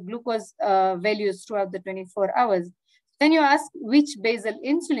lowers the glucose values throughout the 24 hours. Then you ask which basal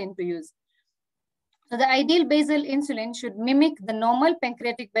insulin to use. So the ideal basal insulin should mimic the normal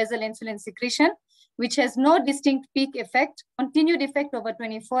pancreatic basal insulin secretion, which has no distinct peak effect, continued effect over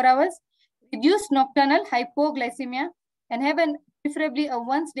 24 hours, reduce nocturnal hypoglycemia, and have preferably a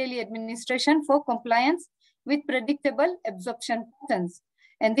once daily administration for compliance with predictable absorption patterns.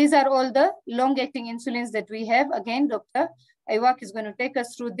 And these are all the long-acting insulins that we have. Again, Dr. Iwak is going to take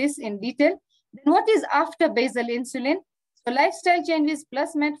us through this in detail. Then what is after basal insulin? So lifestyle changes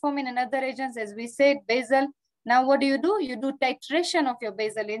plus metformin and other agents, as we said, basal. Now what do? You do titration of your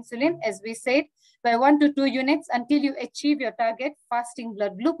basal insulin, as we said, by 1 to 2 units until you achieve your target fasting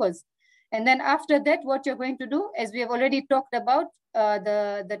blood glucose. And then after that, what you're going to do, as we have already talked about,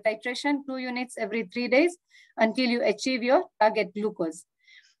 the titration, 2 units every 3 days until you achieve your target glucose.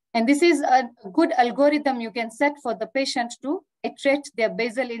 And this is a good algorithm you can set for the patient to titrate their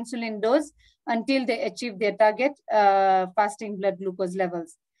basal insulin dose until they achieve their target fasting blood glucose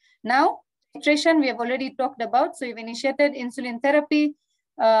levels. Now, titration we have already talked about. So you've initiated insulin therapy.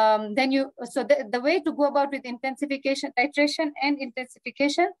 The way to go about with intensification, titration and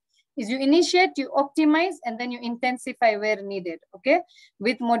intensification is you initiate, you optimize, and then you intensify where needed, okay,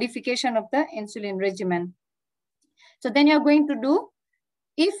 with modification of the insulin regimen. So then you're going to do,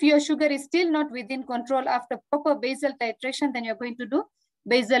 if your sugar is still not within control after proper basal titration, then you're going to do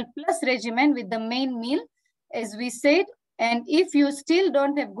basal plus regimen with the main meal, as we said. And if you still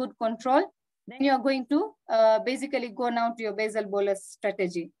don't have good control, then you're going to basically go now to your basal bolus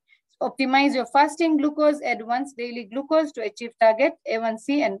strategy. So optimize your fasting glucose, add once daily glucose to achieve target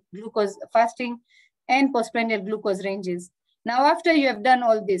A1C and glucose fasting and postprandial glucose ranges. Now, after you have done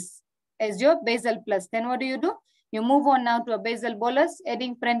all this as your basal plus, then what do? You move on now to a basal bolus,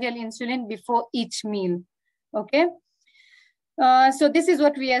 adding prandial insulin before each meal, okay? So this is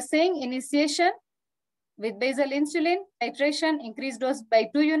what we are saying: initiation with basal insulin, titration, increased dose by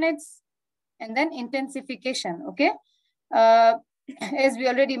 2 units, and then intensification, okay? As we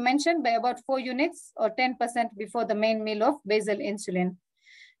already mentioned, by about 4 units or 10% before the main meal of basal insulin.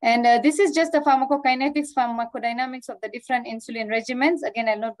 And this is just the pharmacokinetics, pharmacodynamics of the different insulin regimens. Again,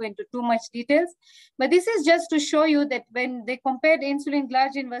 I'll not go into too much details, but this is just to show you that when they compared insulin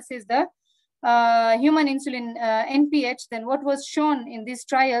glargine versus the human insulin NPH, then what was shown in these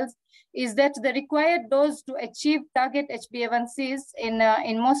trials is that the required dose to achieve target HbA1cs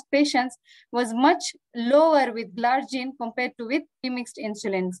in most patients was much lower with glargine compared to with premixed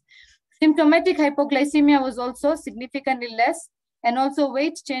insulins. Symptomatic hypoglycemia was also significantly less, and also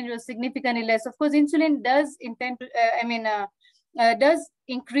weight change was significantly less. Of course, insulin does does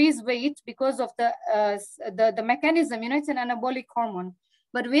increase weight because of the mechanism. You know, it's an anabolic hormone.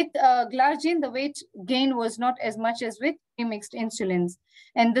 But with glargine, the weight gain was not as much as with premixed insulins.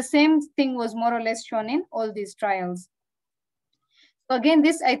 And the same thing was more or less shown in all these trials. So again,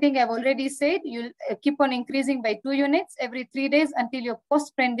 this I think I've already said, you'll keep on increasing by 2 units every 3 days until your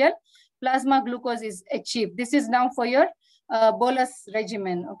postprandial plasma glucose is achieved. This is now for your bolus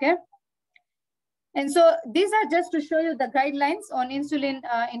regimen, okay? And so these are just to show you the guidelines on insulin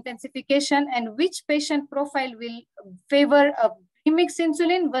intensification and which patient profile will favor a premixed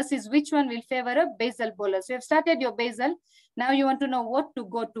insulin versus which one will favor a basal bolus. You have started your basal, now you want to know what to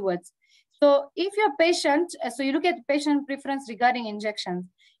go towards. So if your patient, so you look at patient preference regarding injections.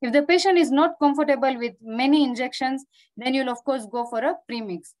 If the patient is not comfortable with many injections, then you'll of course go for a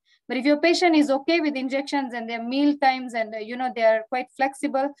premix. But if your patient is okay with injections and their meal times and you know they are quite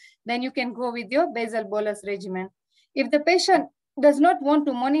flexible, then you can go with your basal bolus regimen. If the patient does not want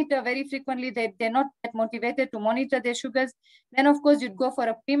to monitor very frequently, they're not that motivated to monitor their sugars, then of course you'd go for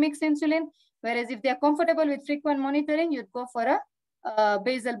a premixed insulin. Whereas if they're comfortable with frequent monitoring, you'd go for a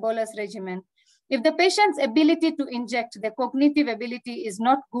basal bolus regimen. If the patient's ability to inject, the cognitive ability is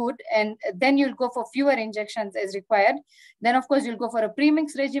not good, and then you'll go for fewer injections as required, then of course you'll go for a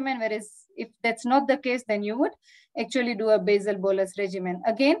premix regimen, whereas if that's not the case, then you would actually do a basal bolus regimen.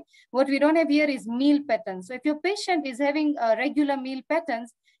 Again, what we don't have here is meal patterns. So if your patient is having regular meal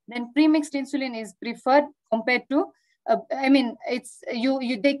patterns, then premixed insulin is preferred compared to,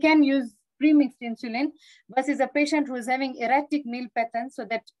 they can use premixed insulin versus a patient who is having erratic meal patterns. So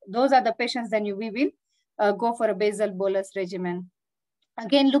that those are the patients then we will go for a basal bolus regimen.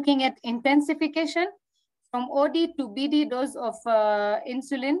 Again, looking at intensification from OD to BD dose of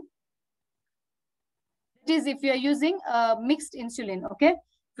insulin. That is if you are using mixed insulin, okay?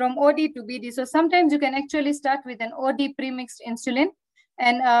 From OD to BD. So sometimes you can actually start with an OD premixed insulin,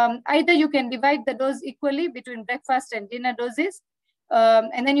 and either you can divide the dose equally between breakfast and dinner doses,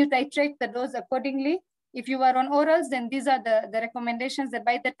 and then you titrate the dose accordingly. If you are on orals, then these are the recommendations that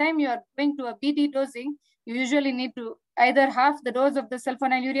by the time you are going to a BD dosing, you usually need to either half the dose of the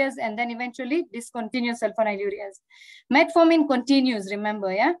sulfonylureas and then eventually discontinue sulfonylureas. Metformin continues,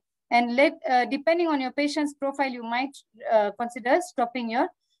 remember, yeah? And depending on your patient's profile, you might consider stopping your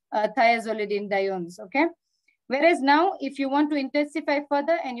thiazolidinediones, okay? Whereas now, if you want to intensify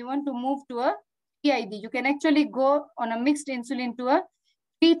further and you want to move to a PID, you can actually go on a mixed insulin to a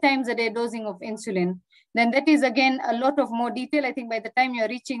 3 times a day dosing of insulin, then that is again a lot of more detail. I think by the time you're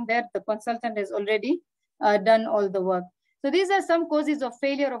reaching there, the consultant has already done all the work. So these are some causes of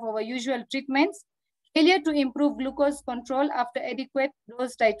failure of our usual treatments. Failure to improve glucose control after adequate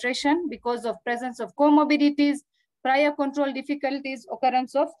dose titration because of presence of comorbidities, prior control difficulties,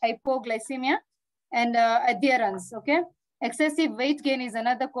 occurrence of hypoglycemia, and adherence, okay? Excessive weight gain is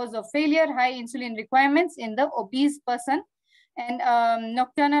another cause of failure, high insulin requirements in the obese person, and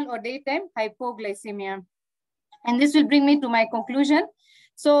nocturnal or daytime hypoglycemia. And this will bring me to my conclusion.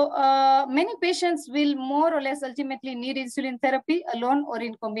 So many patients will more or less ultimately need insulin therapy alone or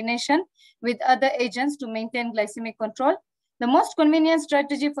in combination with other agents to maintain glycemic control. The most convenient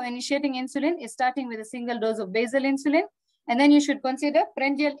strategy for initiating insulin is starting with a single dose of basal insulin, and then you should consider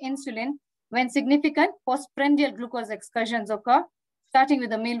prandial insulin when significant postprandial glucose excursions occur, starting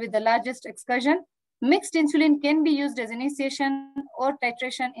with a meal with the largest excursion. Mixed insulin can be used as initiation or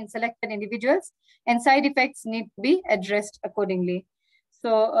titration in selected individuals, and side effects need to be addressed accordingly.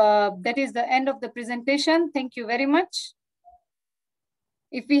 So that is the end of the presentation. Thank you very much.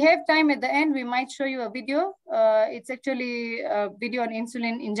 If we have time at the end, we might show you a video. It's actually a video on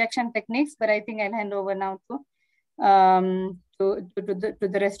insulin injection techniques, but I think I'll hand over now to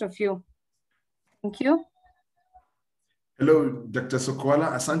the rest of you. Thank you. Hello, Dr.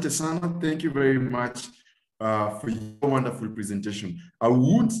 Sokwala. Asante sana. Thank you very much for your wonderful presentation. I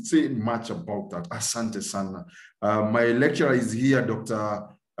won't say much about that. Asante sana. My lecturer is here,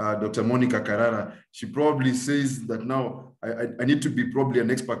 Dr. Monica Carrara. She probably says that now I need to be probably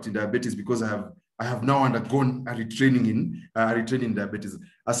an expert in diabetes because I have now undergone a retraining in diabetes.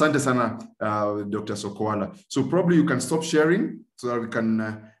 Asante sana, Dr. Sokwala. So probably you can stop sharing so that we can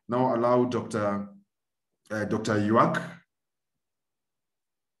now allow Dr. Yuak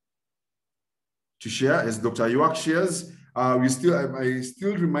to share. As Dr. Yuak shares, I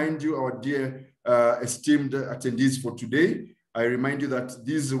still remind you, our dear esteemed attendees for today, I remind you that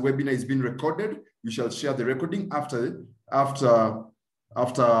this webinar is being recorded. We shall share the recording after the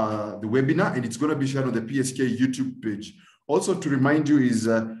webinar, and it's going to be shared on the PSK YouTube page. Also to remind you is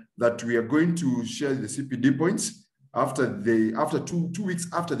that we are going to share the CPD points after two weeks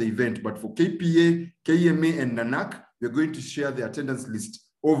after the event. But for KPA, KMA, and NANAC, we're going to share the attendance list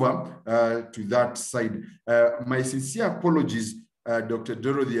over to that side. My sincere apologies, Dr.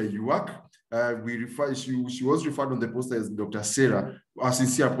 Dorothea Yuak. She was referred on the poster as Dr. Sarah. My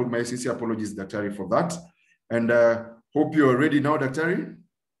sincere apologies, Dr. for that. And hope you're ready now, Dr.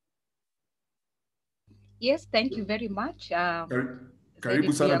 Yes, thank you very much.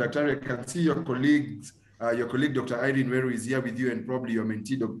 Karibu sana, Dr. I can see your colleagues. Your colleague, Dr. Irene Weru, is here with you, and probably your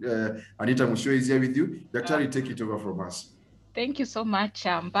mentee, Anita Musho, is here with you. Dr. Take it over from us. Thank you so much,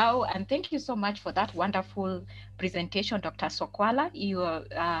 Bao, and thank you so much for that wonderful presentation, Dr. Sokwala.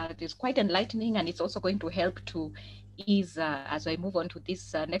 It is quite enlightening, and it's also going to help to ease as I move on to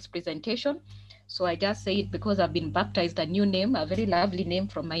this next presentation. So I just say it because I've been baptized a new name, a very lovely name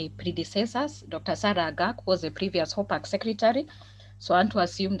from my predecessors. Dr. Sarah Agak was a previous HOPAC secretary. So I want to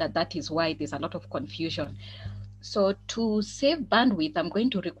assume that that is why there's a lot of confusion. So to save bandwidth, I'm going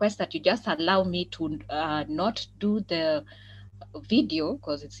to request that you just allow me to not do the video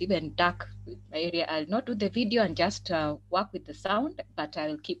because it's even dark in my area. I'll not do the video and just work with the sound, but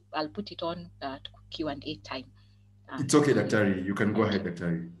I'll put it on Q&A time. It's okay, Dr. You can go ahead,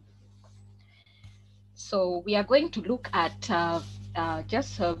 Dr. So we are going to look at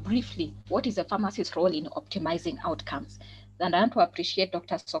just briefly, what is a pharmacist's role in optimizing outcomes? And I want to appreciate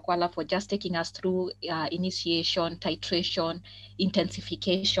Dr. Sokwala for just taking us through initiation, titration,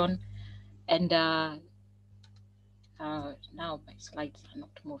 intensification, and now my slides are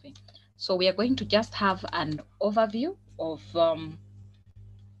not moving. So we are going to just have an overview of,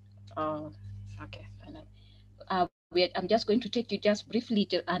 I'm just going to take you just briefly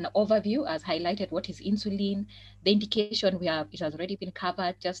to an overview as highlighted what is insulin, the indication it has already been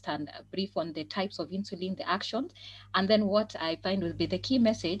covered, just a brief on the types of insulin, the actions, and then what I find will be the key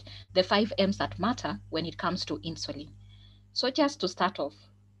message, the 5 M's that matter when it comes to insulin. So just to start off,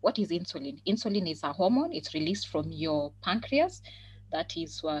 what is insulin? Insulin is a hormone. It's released from your pancreas. That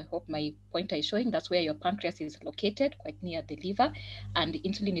is, I hope my pointer is showing, that's where your pancreas is located, quite near the liver. And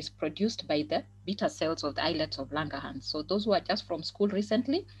insulin is produced by the beta cells of the islets of Langerhans. So those who are just from school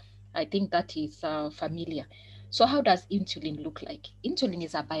recently, I think that is familiar. So how does insulin look like? Insulin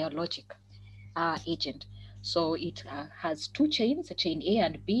is a biologic agent. So it has 2 chains, a chain A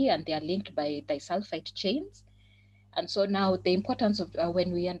and B, and they are linked by disulfide chains. And so now the importance of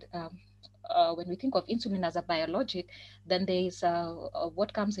when we think of insulin as a biologic, then there is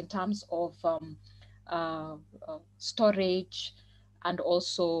what comes in terms of storage, and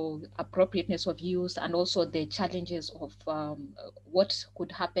also appropriateness of use, and also the challenges of what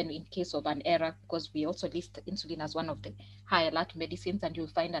could happen in case of an error, because we also list insulin as one of the high alert medicines, and you'll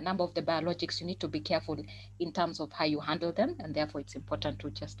find a number of the biologics you need to be careful in terms of how you handle them, and therefore it's important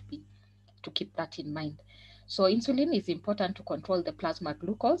to keep that in mind. So insulin is important to control the plasma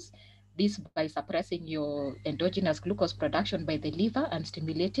glucose, this by suppressing your endogenous glucose production by the liver and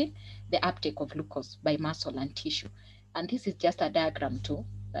stimulating the uptake of glucose by muscle and tissue. And this is just a diagram too.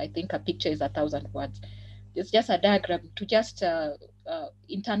 I think a picture is 1,000 words. It's just a diagram to just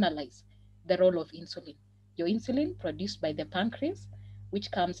internalize the role of insulin. Your insulin produced by the pancreas,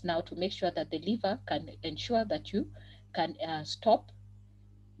 which comes now to make sure that the liver can ensure that you can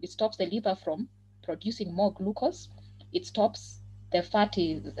it stops the liver from producing more glucose. It stops the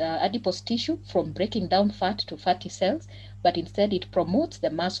fatty adipose tissue from breaking down fat to fatty cells, but instead it promotes the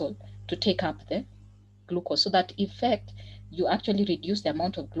muscle to take up the glucose, so that in fact you actually reduce the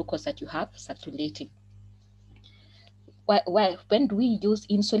amount of glucose that you have circulating. Well, when do we use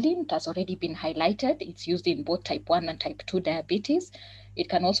insulin? It has already been highlighted. It's used in both type 1 and type 2 diabetes. It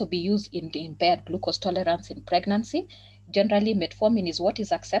can also be used in the impaired glucose tolerance in pregnancy. Generally, metformin is what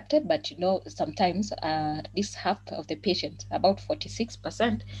is accepted, but sometimes this half of the patients, about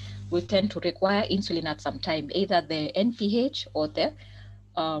 46%, will tend to require insulin at some time, either the NPH or the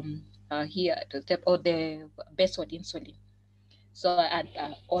basal insulin. So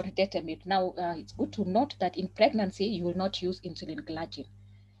or detamate. Now, it's good to note that in pregnancy, you will not use insulin glargine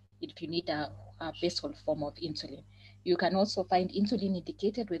if you need a basal form of insulin. You can also find insulin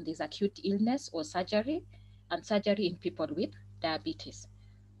indicated when there's acute illness or surgery, and surgery in people with diabetes.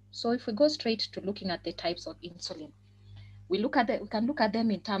 So if we go straight to looking at the types of insulin, we can look at them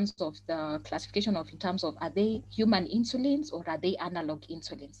in terms of the classification of, in terms of, are they human insulins or are they analog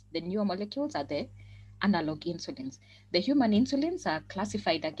insulins? The newer molecules are the analog insulins. The human insulins are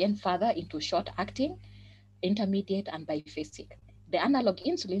classified again further into short-acting, intermediate, and biphasic. The analog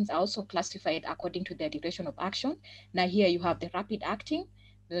insulins are also classified according to their duration of action. Now here you have the rapid-acting.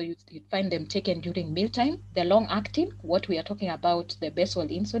 You find them taken during mealtime. The long-acting, what we are talking about, the basal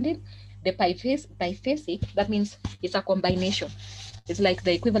insulin. The biphasic, that means it's a combination. It's like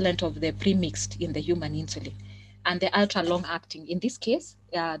the equivalent of the premixed in the human insulin. And the ultra long acting, in this case,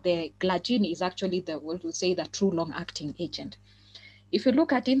 the glargine is actually what we'll say the true long acting agent. If you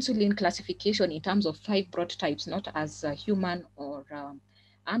look at insulin classification in terms of 5 broad types, not as human or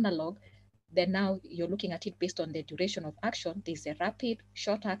analog, then now you're looking at it based on the duration of action. There's a rapid,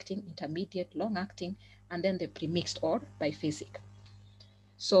 short acting, intermediate, long acting, and then the premixed or biphasic.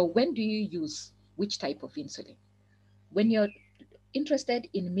 So when do you use which type of insulin? When you're interested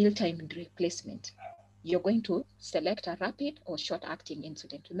in mealtime replacement, you're going to select a rapid or short-acting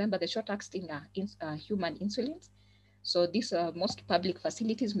insulin. Remember, the short-acting are human insulins. So these most public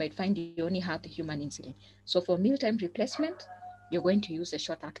facilities might find you only have the human insulin. So for mealtime replacement, you're going to use a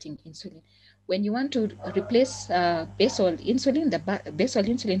short-acting insulin. When you want to replace basal insulin, the basal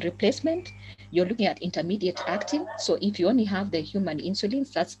insulin replacement, you're looking at intermediate acting. So if you only have the human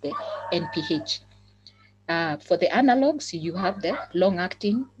insulins, that's the NPH. For the analogs, you have the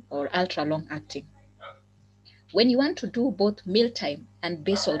long-acting or ultra-long-acting. When you want to do both mealtime and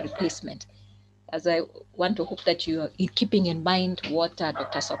basal replacement, as I want to hope that you are keeping in mind what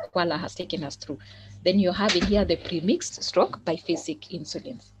Dr. Sakwala has taken us through, then you're having here the premixed stroke biphasic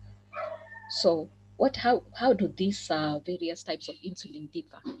insulins. So how do these various types of insulin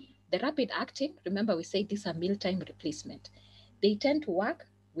differ? The rapid acting, remember we say these are mealtime replacement. They tend to work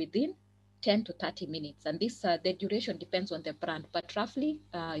within 10 to 30 minutes. And this the duration depends on the brand, but roughly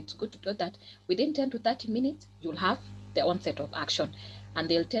it's good to know that within 10 to 30 minutes, you'll have the onset of action. And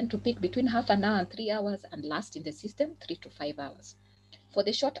they'll tend to peak between half an hour and 3 hours and last in the system 3 to 5 hours. For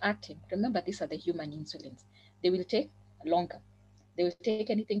the short acting, remember these are the human insulins. They will take longer. They will take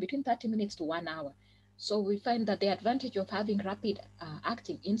anything between 30 minutes to 1 hour. So we find that the advantage of having rapid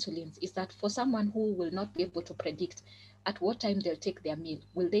acting insulins is that for someone who will not be able to predict at what time they'll take their meal,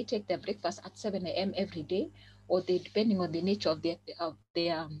 will they take their breakfast at 7 a.m. every day, or they, depending on the nature of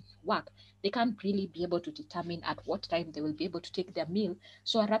their work, they can't really be able to determine at what time they will be able to take their meal.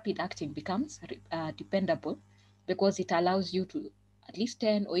 So a rapid acting becomes dependable, because it allows you to at least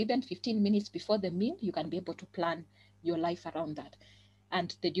 10 or even 15 minutes before the meal, you can be able to plan your life around that.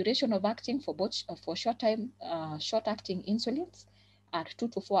 And the duration of acting for both for short-acting insulins are 2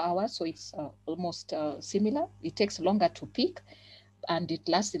 to 4 hours, so it's almost similar. It takes longer to peak, and it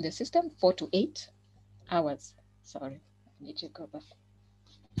lasts in the system 4 to 8 hours. Sorry, I need to go back.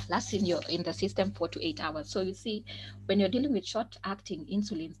 Lasts in the system 4 to 8 hours. So you see, when you're dealing with short-acting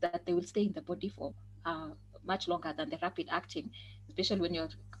insulins, that they will stay in the body for much longer than the rapid acting, especially when you're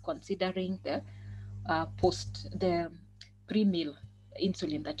considering the pre-meal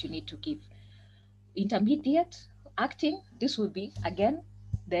insulin that you need to give. Intermediate acting, this will be again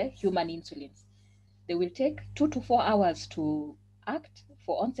the human insulins. They will take 2 to 4 hours to act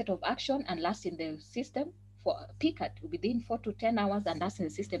for onset of action and last in the system for peak at within 4 to 10 hours and last in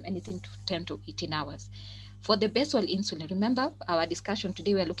the system anything to 10 to 18 hours. For the basal insulin, remember our discussion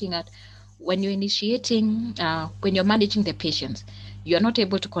today, we're looking at when you're initiating, when you're managing the patients, you're not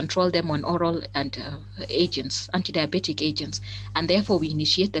able to control them on oral and agents, anti-diabetic agents, and therefore we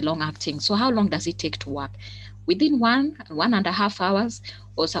initiate the long-acting. So how long does it take to work? Within 1.5 hours,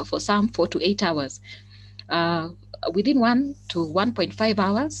 or so for some 4 to 8 hours. Within 1 to 1.5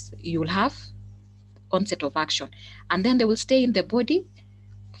 hours, you'll have onset of action, and then they will stay in the body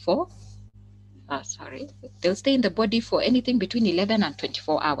for they'll stay in the body for anything between 11 and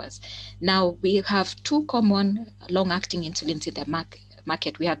 24 hours. Now, we have 2 common long-acting insulins in the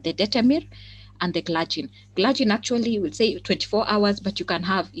market. We have the Detamir and the Glargine. Glargine actually will say 24 hours, but you can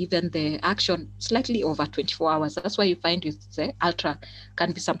have even the action slightly over 24 hours. That's why you find it's the ultra,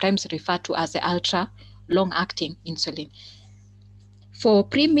 can be sometimes referred to as the ultra long-acting insulin. For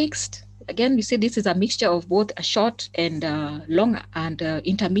pre-mixed, again, we say this is a mixture of both a short and long and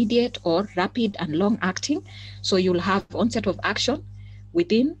intermediate or rapid and long acting. So you'll have onset of action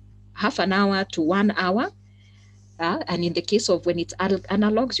within half an hour to 1 hour. And in the case of when it's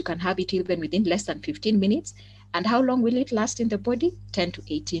analogs, you can have it even within less than 15 minutes. And how long will it last in the body? 10 to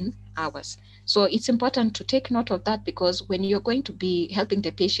 18 hours. So it's important to take note of that, because when you're going to be helping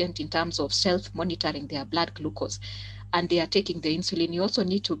the patient in terms of self-monitoring their blood glucose, and they are taking the insulin, you also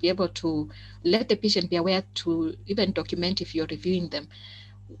need to be able to let the patient be aware to even document if you're reviewing them.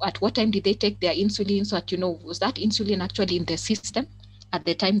 At what time did they take their insulin, so that you know, was that insulin actually in the system at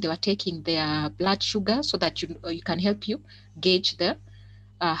the time they were taking their blood sugar, so that you can help you gauge the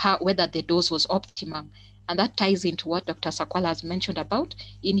whether the dose was optimum. And that ties into what Dr. Sakwala has mentioned about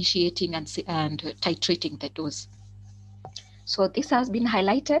initiating and titrating the dose. So this has been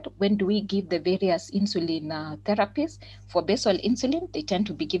highlighted. When do we give the various insulin therapies? For basal insulin, they tend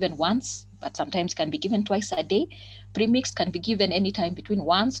to be given once, but sometimes can be given twice a day. Premix can be given anytime between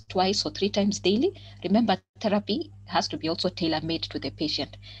once, twice, or 3 times daily. Remember, therapy has to be also tailor-made to the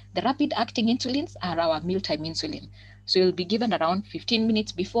patient. The rapid-acting insulins are our mealtime insulin. So you'll be given around 15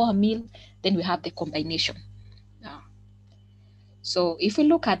 minutes before a meal. Then we have the combination. So if we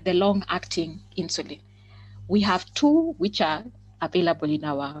look at the long-acting insulin, we have 2 which are available in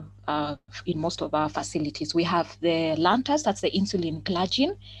our in most of our facilities. We have the Lantus, that's the insulin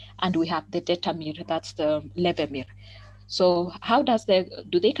Glargine, and we have the Detamir, that's the Levemir. So how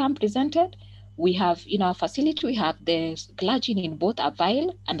do they come presented? We have in our facility, we have the Glargine in both a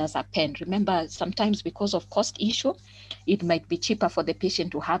vial and as a pen. Remember, sometimes because of cost issue, it might be cheaper for the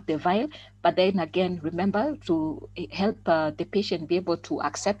patient to have the vial, but then again, remember to help the patient be able to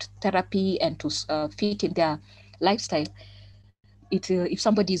accept therapy and to fit in their lifestyle. If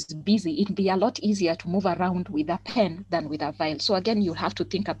somebody is busy, it'd be a lot easier to move around with a pen than with a vial. So again, you have to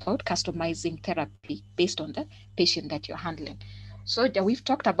think about customizing therapy based on the patient that you're handling. So we've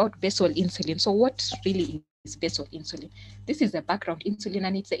talked about basal insulin. So what really is basal insulin? This is the background insulin,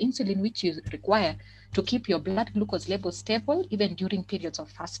 and it's the insulin which you require to keep your blood glucose level stable even during periods of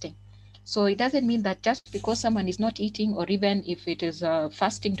fasting. So it doesn't mean that just because someone is not eating, or even if it is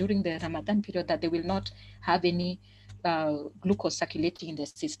fasting during the Ramadan period, that they will not have any glucose circulating in the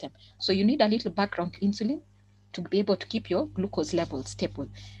system. So you need a little background insulin to be able to keep your glucose level stable,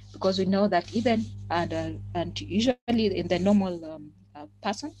 because we know that even and usually in the normal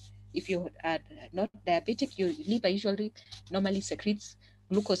person, if you are not diabetic, your liver usually normally secretes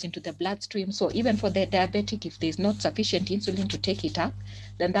glucose into the bloodstream. So even for the diabetic, if there's not sufficient insulin to take it up,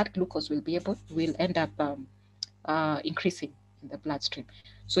 then that glucose will end up increasing in the bloodstream.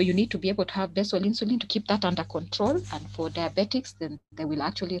 So you need to be able to have basal insulin to keep that under control. And for diabetics, then they will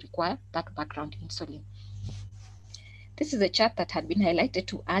actually require that background insulin. This is a chart that had been highlighted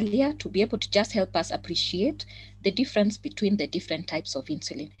to earlier to be able to just help us appreciate the difference between the different types of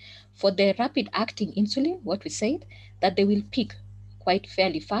insulin. For the rapid acting insulin, what we said, that they will peak quite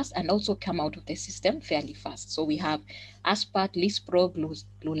fairly fast and also come out of the system fairly fast. So we have aspart, lispro,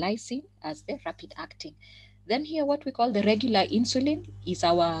 glulisine as the rapid acting. Then here, what we call the regular insulin is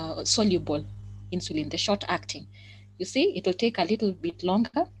our soluble insulin, the short acting. You see, it will take a little bit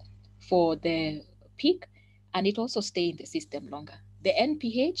longer for the peak, and it also stay in the system longer. The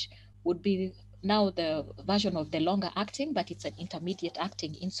NPH would be now the version of the longer acting, but it's an intermediate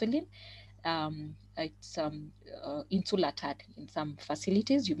acting insulin. it's Insulatad in some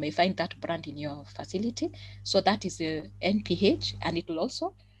facilities. You may find that brand in your facility. So that is a NPH, and it will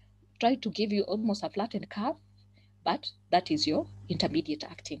also try to give you almost a flattened curve, but that is your intermediate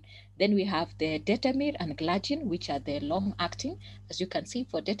acting. Then we have the detamir and glargine, which are the long acting. As you can see,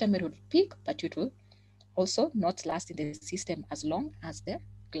 for detamir it will peak, but it will also not last in the system as long as the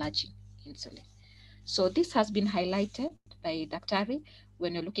glargine insulin. So this has been highlighted by Daktari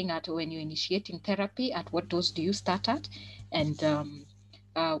when you're looking at when you're initiating therapy, at what dose do you start at, and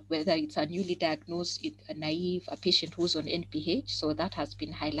whether it's a newly diagnosed, a naive, a patient who's on NPH. So that has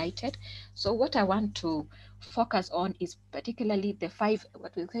been highlighted. So what I want to focus on is particularly the five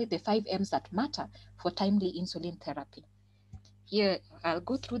M's that matter for timely insulin therapy. Here, I'll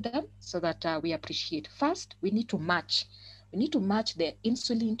go through them so that we appreciate. First, we need to match. We need to match the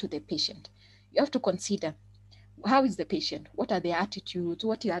insulin to the patient. You have to consider, how is the patient? What are their attitudes?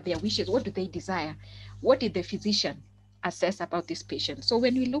 What are their wishes? What do they desire? What did the physician assess about this patient? So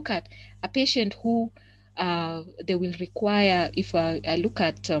when we look at a patient who they will require, if I look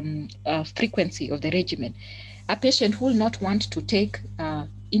at frequency of the regimen, a patient who will not want to take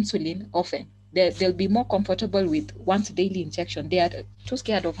insulin often. They'll be more comfortable with once daily injection. They are too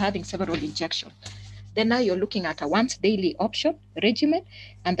scared of having several injections. Then now you're looking at a once daily option regimen,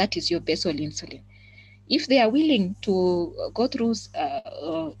 and that is your basal insulin. If they are willing to go through,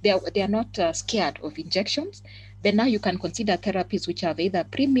 they are not scared of injections, then now you can consider therapies which are either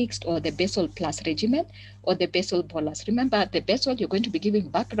pre-mixed or the basal plus regimen or the basal bolus. Remember, the basal, you're going to be giving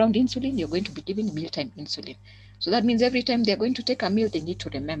background insulin, you're going to be giving mealtime insulin. So that means every time they're going to take a meal, they need to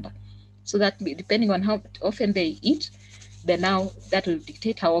remember. So that depending on how often they eat, then now that will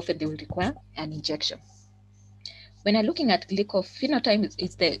dictate how often they will require an injection. When you're looking at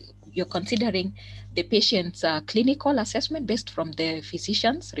glycophenotype, you're considering the patient's clinical assessment based from the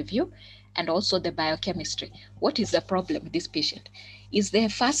physician's review and also the biochemistry. What is the problem with this patient? Is their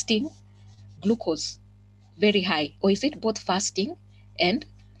fasting glucose very high, or is it both fasting and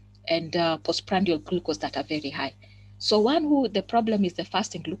postprandial glucose that are very high? So one who the problem is the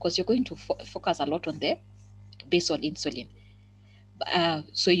fasting glucose, you're going to focus a lot on the basal insulin.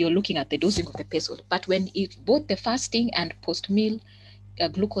 So you're looking at the dosing of the basal. But when both the fasting and post-meal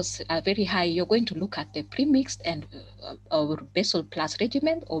glucose are very high, you're going to look at the pre-mixed and or basal plus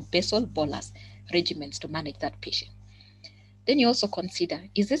regimen or basal bolus regimens to manage that patient. Then you also consider,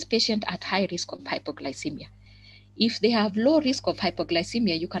 is this patient at high risk of hypoglycemia? If they have low risk of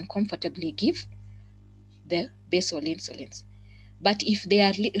hypoglycemia, you can comfortably give the basal insulins. But if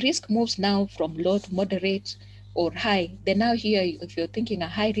their risk moves now from low to moderate or high, then now here, if you're thinking a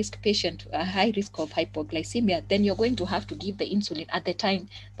high risk patient, a high risk of hypoglycemia, then you're going to have to give the insulin at the time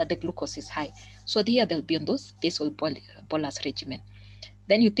that the glucose is high. So here they'll be on those basal bolus regimen.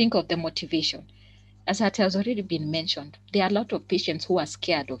 Then you think of the motivation. As it has already been mentioned, there are a lot of patients who are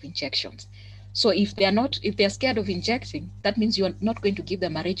scared of injections. So if they're scared of injecting, that means you're not going to give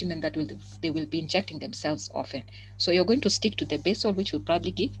them a regimen that they will be injecting themselves often. So you're going to stick to the basal, which will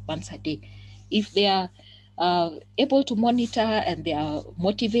probably give once a day. If they are able to monitor and they are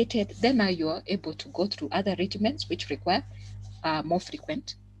motivated, then now you are able to go through other regimens which require more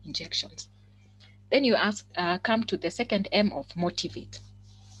frequent injections. Then you come to the second M of motivate.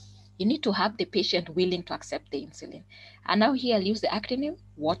 You need to have the patient willing to accept the insulin. And now here I'll use the acronym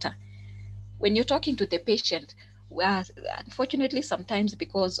WATER. When you're talking to the patient, unfortunately, sometimes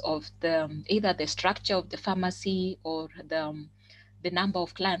because of either the structure of the pharmacy or the number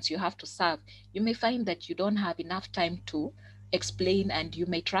of clients you have to serve, you may find that you don't have enough time to explain, and you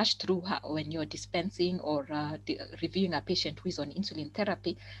may rush through when you're dispensing or reviewing a patient who is on insulin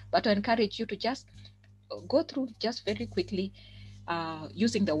therapy. But I encourage you to just go through just very quickly,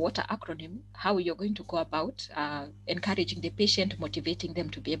 using the WATER acronym, how you're going to go about encouraging the patient, motivating them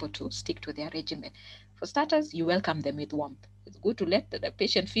to be able to stick to their regimen. For starters, you welcome them with warmth. It's good to let the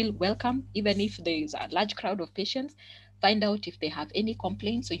patient feel welcome, even if there is a large crowd of patients. Find out if they have any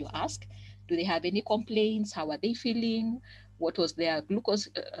complaints. So you ask, do they have any complaints? How are they feeling? What was their glucose,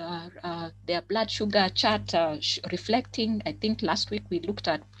 their blood sugar chart reflecting? I think last week we looked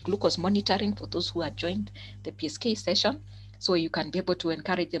at glucose monitoring for those who had joined the PSK session. So you can be able to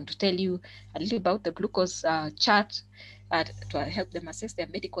encourage them to tell you a little about the glucose chart to help them assess their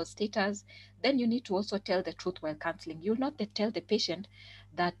medical status. Then you need to also tell the truth while counseling. You'll not tell the patient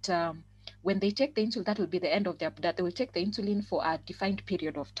that when they take the insulin, that will be the end of that they will take the insulin for a defined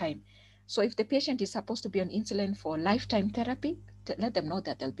period of time. So if the patient is supposed to be on insulin for lifetime therapy, let them know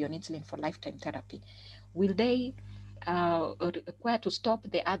that they'll be on insulin for lifetime therapy. Will they required to stop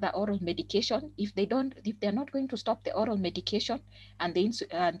the other oral medication. If they're not going to stop the oral medication and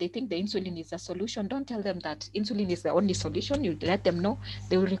they think the insulin is a solution, don't tell them that insulin is the only solution. You let them know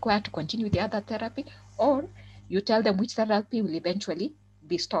they will require to continue the other therapy, or you tell them which therapy will eventually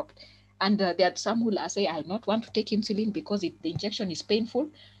be stopped. And there are some who say, I not want to take insulin because the injection is painful.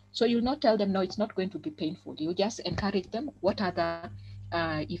 So you'll not tell them, no, it's not going to be painful. You just encourage them. What are the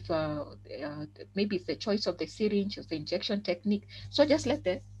maybe it's the choice of the syringe, the injection technique. So just let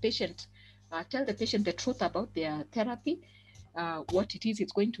the patient, tell the patient the truth about their therapy, what it is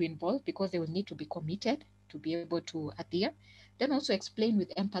it's going to involve, because they will need to be committed to be able to adhere. Then also explain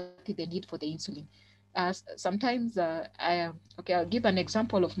with empathy the need for the insulin. Sometimes, I'll give an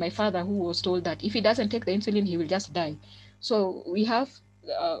example of my father, who was told that if he doesn't take the insulin, he will just die. So we have,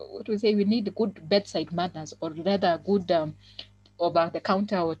 we need good bedside manners, or rather good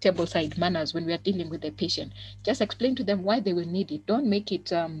over-the-counter or table-side manners when we are dealing with the patient. Just explain to them why they will need it. Don't make it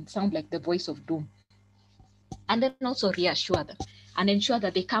sound like the voice of doom. And then also reassure them and ensure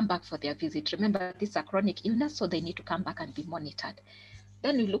that they come back for their visit. Remember, this is a chronic illness, so they need to come back and be monitored.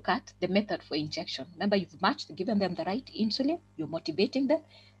 Then we look at the method for injection. Remember, you've given them the right insulin, you're motivating them.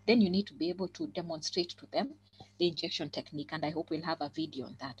 Then you need to be able to demonstrate to them the injection technique. And I hope we'll have a video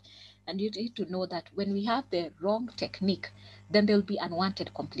on that. And you need to know that when we have the wrong technique, then there'll be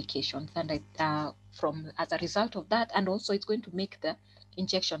unwanted complications. And as a result of that, and also it's going to make the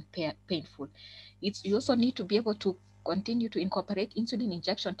injection painful. You also need to be able to continue to incorporate insulin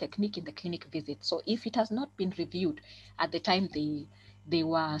injection technique in the clinic visit. So if it has not been reviewed at the time they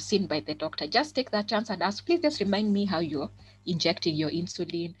were seen by the doctor, just take that chance and ask, please just remind me how you're injecting your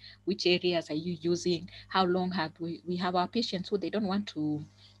insulin, which areas are you using, how long have we have our patients who they don't want to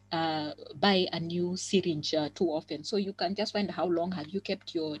buy a new syringe too often. So you can just find how long have you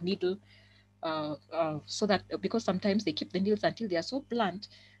kept your needle, so that, because sometimes they keep the needles until they are so blunt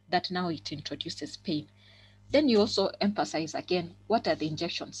that now it introduces pain. Then you also emphasize again, what are the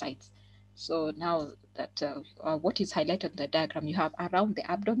injection sites? So now that what is highlighted in the diagram, you have around the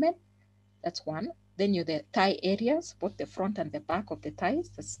abdomen, that's one. Then you the thigh areas, both the front and the back of the thighs,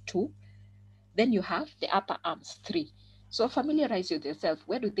 that's two. Then you have the upper arms, three. So familiarize with yourself,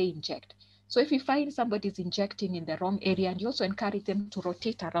 where do they inject? So if you find somebody's injecting in the wrong area, and you also encourage them to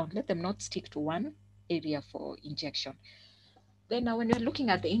rotate around, let them not stick to one area for injection. Then now when you're looking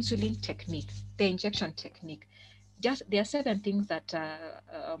at the insulin technique, the injection technique, there are 7 things that I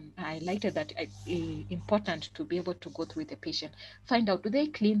highlighted that are important to be able to go through with the patient. Find out, do they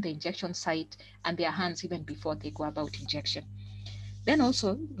clean the injection site and their hands even before they go about injection? Then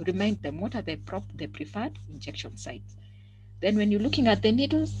also remind them, what are the preferred injection sites? Then when you're looking at the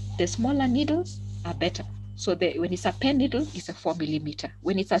needles, the smaller needles are better. So when it's a pen needle, it's a 4 millimeter.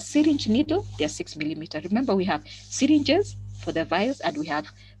 When it's a syringe needle, they're 6 millimeter. Remember, we have syringes for the vials and we have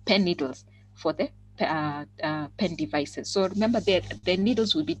pen needles for the pen devices. So remember, the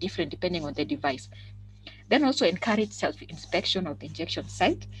needles will be different depending on the device. Then also encourage self-inspection of the injection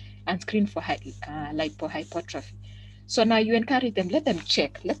site and screen for lipohypertrophy. So now you encourage them, let them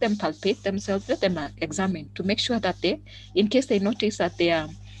check, let them palpate themselves, let them examine to make sure that in case they notice that there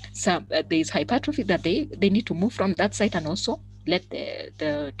is hypertrophy, that they need to move from that site, and also let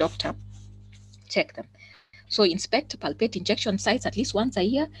the doctor check them. So inspect, palpate injection sites at least once a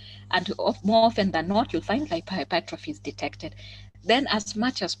year, and more often than not, you'll find hypertrophy is detected. Then as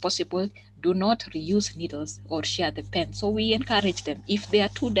much as possible, do not reuse needles or share the pen. So we encourage them. If they are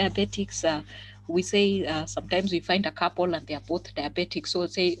two diabetics, we say sometimes we find a couple and they are both diabetic. So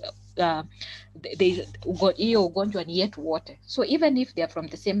say they got ugonjwa ni yetu wote. So even if they are from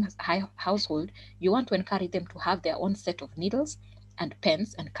the same household, you want to encourage them to have their own set of needles and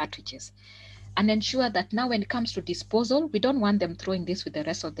pens and cartridges. And ensure that now when it comes to disposal, we don't want them throwing this with the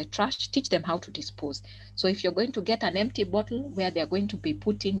rest of the trash. Teach them how to dispose. So if you're going to get an empty bottle where they're going to be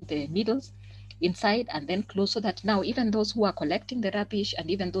putting the needles inside and then close, so that now even those who are collecting the rubbish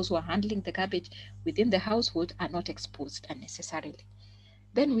and even those who are handling the garbage within the household are not exposed unnecessarily.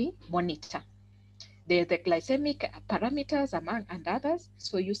 Then we monitor the glycemic parameters and others.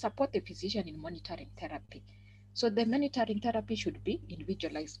 So you support the physician in monitoring therapy. So the monitoring therapy should be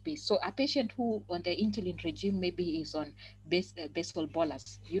individualized based. So a patient who on the insulin regime maybe is on basal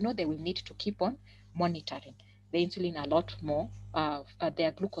bolus, they will need to keep on monitoring the insulin a lot more,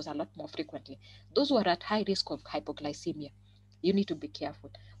 their glucose a lot more frequently. Those who are at high risk of hypoglycemia, you need to be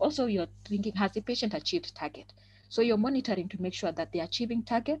careful. Also, you're thinking, has the patient achieved target? So you're monitoring to make sure that they're achieving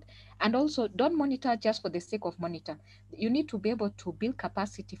target. And also don't monitor just for the sake of monitor. You need to be able to build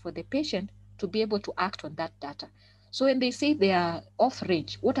capacity for the patient to be able to act on that data. So when they say they are off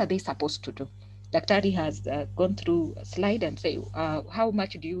range, what are they supposed to do? Daktari has gone through a slide and say, how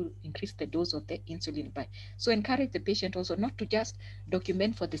much do you increase the dose of the insulin by? So encourage the patient also not to just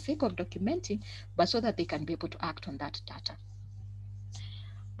document for the sake of documenting, but so that they can be able to act on that data.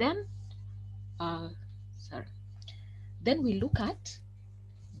 Then, then we look at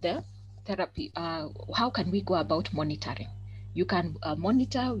the therapy. How can we go about monitoring? You can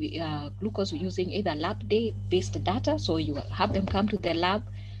monitor glucose using either lab-based data, so you have them come to the lab,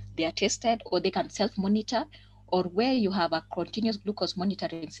 they are tested, or they can self-monitor, or where you have a continuous glucose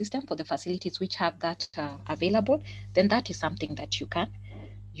monitoring system for the facilities which have that available, then that is something that you can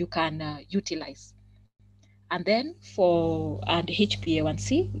utilize. And then for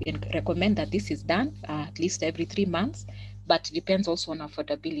HbA1c, we recommend that this is done at least every 3 months, but it depends also on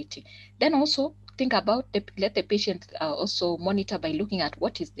affordability. Then also think about let the patient also monitor by looking at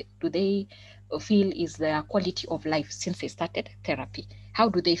what is do they feel is their quality of life since they started therapy. How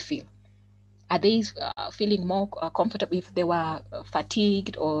do they feel? Are they feeling more comfortable? If they were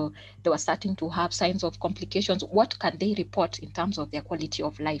fatigued or they were starting to have signs of complications, what can they report in terms of their quality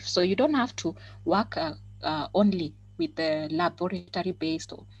of life? So you don't have to work only with the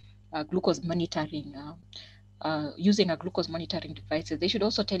laboratory-based or glucose monitoring, using a glucose monitoring devices. They should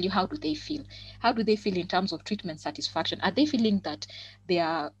also tell you how do they feel. How do they feel in terms of treatment satisfaction? Are they feeling that they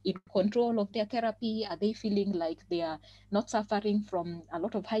are in control of their therapy? Are they feeling like they are not suffering from a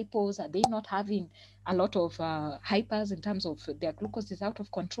lot of hypos? Are they not having a lot of hypers in terms of their glucose is out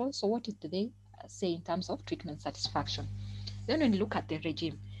of control? So what do they say in terms of treatment satisfaction? Then when you look at the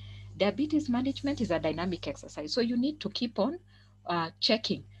regime, diabetes management is a dynamic exercise. So you need to keep on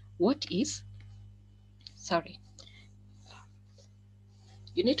checking what is,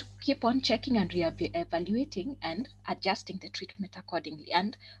 you need to keep on checking and re-evaluating and adjusting the treatment accordingly,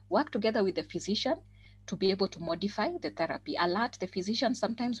 and work together with the physician to be able to modify the therapy. Alert the physician.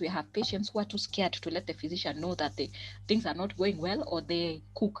 Sometimes we have patients who are too scared to let the physician know that things are not going well, or they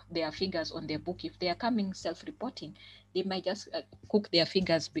cook their figures on their book. If they are coming self-reporting, they might just cook their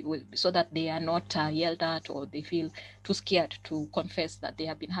figures so that they are not yelled at, or they feel too scared to confess that they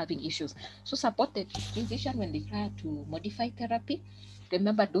have been having issues. So support the physician when they try to modify therapy.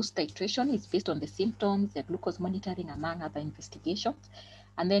 Remember, dose titration is based on the symptoms, the glucose monitoring, among other investigations.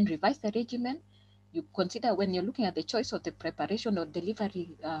 And then revise the regimen. You consider when you're looking at the choice of the preparation or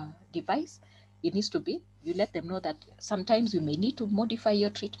delivery device, it needs to be, you let them know that sometimes you may need to modify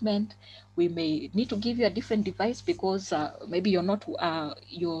your treatment. We may need to give you a different device because maybe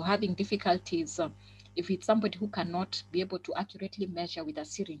you're having difficulties. If it's somebody who cannot be able to accurately measure with a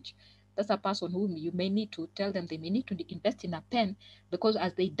syringe, that's a person whom you may need to tell them they may need to invest in a pen, because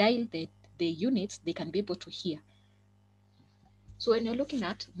as they dial the units, they can be able to hear. So when you're looking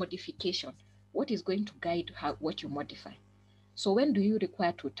at modification, what is going to guide what you modify? So when do you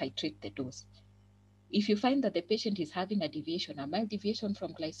require to titrate the dose? If you find that the patient is having a deviation, a mild deviation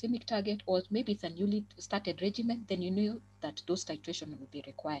from glycemic target, or maybe it's a newly started regimen, then you know that dose titration will be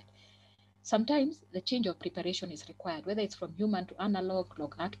required. Sometimes the change of preparation is required, whether it's from human to analog,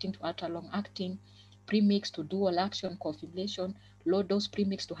 long-acting to ultra-long-acting, premix to dual action, co-formulation, low dose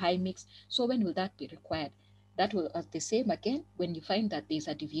premix to high mix. So when will that be required? That will the same again when you find that there's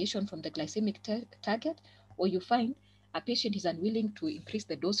a deviation from the glycemic target, or you find a patient is unwilling to increase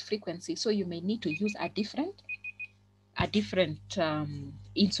the dose frequency, so you may need to use a different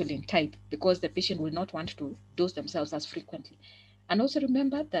insulin type, because the patient will not want to dose themselves as frequently. And also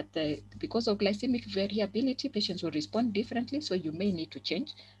remember that because of glycemic variability, patients will respond differently, so you may need to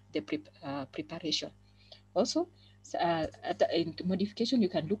change the preparation. Also, in modification, you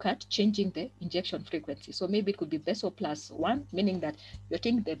can look at changing the injection frequency. So maybe it could be basal +1, meaning that you're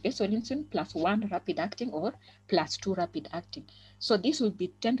taking the basal insulin +1 rapid acting or +2 rapid acting. So this will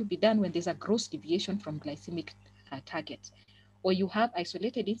tend to be done when there's a gross deviation from glycemic targets, or you have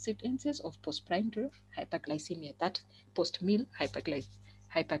isolated incidences of postprandial hyperglycemia, that post-meal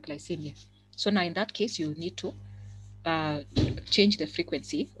hyperglycemia. So now in that case, you need to change the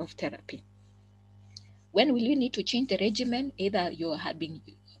frequency of therapy. When will you need to change the regimen? Either you're having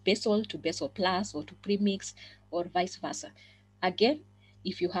basal to basal plus, or to premix, or vice versa. Again,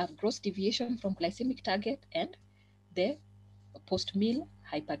 if you have gross deviation from glycemic target and the post-meal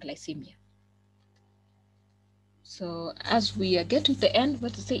hyperglycemia. So as we get to the end,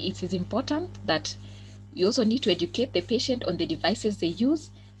 what to say, it is important that you also need to educate the patient on the devices they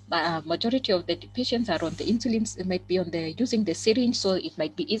use. Majority of the patients are on the insulins, might be using the syringe, so it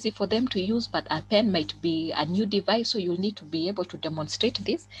might be easy for them to use, but a pen might be a new device, so you'll need to be able to demonstrate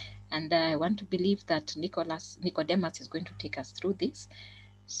this. And I want to believe that Nicodemus is going to take us through this.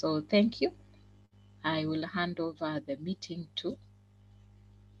 So thank you. I will hand over the meeting to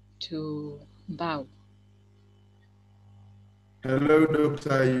Mbao. Hello,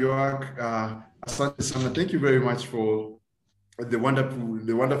 Dr. Yoak. Asante sana. Thank you very much for the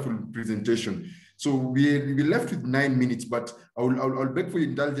wonderful presentation. So we left with 9 minutes, but I'll beg for your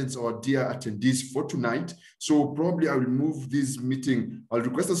indulgence, our dear attendees, for tonight. So probably I will move this meeting. I'll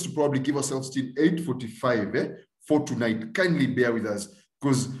request us to probably give ourselves till 8:45 for tonight. Kindly bear with us,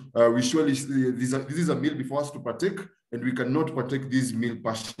 because we surely this is a meal before us to partake, and we cannot partake this meal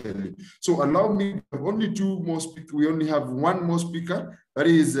partially. So allow me, only two more speakers. We only have one more speaker. That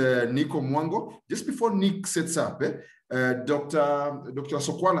is Nico Mwango. Just before Nick sets up, Dr.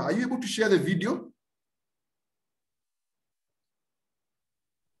 Sokwala, are you able to share the video?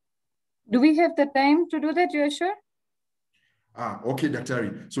 Do we have the time to do that, you're sure? Okay,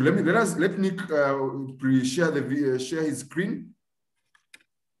 Daktari. So let Nick share his screen.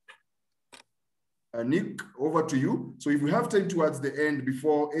 Nick, over to you. So if we have time towards the end,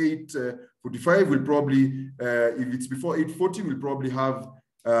 before 8:45, we'll probably, if it's before 8:40, we'll probably have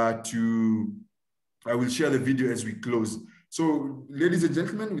I will share the video as we close. So, ladies and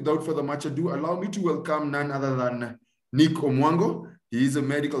gentlemen, without further much ado, allow me to welcome none other than Nick Omwango. He is a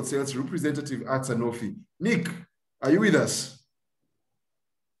medical sales representative at Sanofi. Nick, are you with us?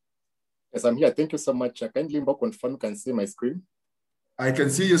 Yes, I'm here. Thank you so much. Kindly confirm you can see my screen. I can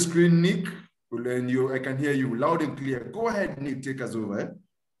see your screen, Nick, and I can hear you loud and clear. Go ahead, Nick, take us over.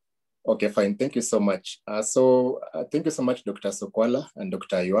 Okay, fine. Thank you so much. Thank you so much, Dr. Sokwala and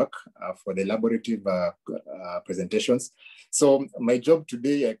Dr. Yoak, for the elaborative presentations. So my job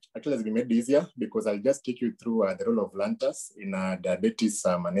today actually has been made easier because I'll just take you through the role of Lantus in diabetes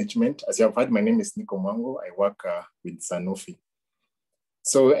management. As you have heard, my name is Nico Mwango. I work with Sanofi.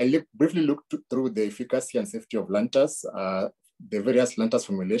 So I briefly looked through the efficacy and safety of Lantus, the various Lantus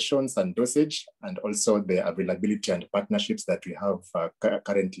formulations and dosage, and also the availability and partnerships that we have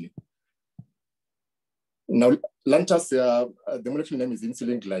currently. Now, Lantus, the molecular name is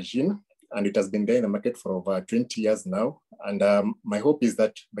insulin glargine, and it has been there in the market for over 20 years now. And my hope is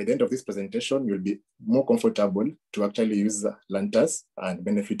that by the end of this presentation, you'll be more comfortable to actually use Lantus and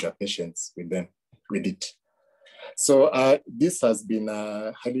benefit your patients with it. So this has been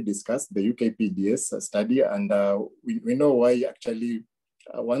highly discussed, the UK-PDS study, and we know why actually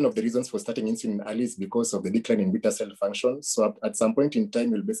one of the reasons for starting insulin early is because of the decline in beta cell function. So at some point in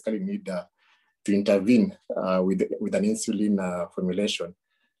time, you'll basically need to intervene with an insulin formulation.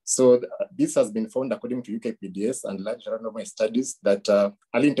 So this has been found according to UK-PDS and large randomized studies that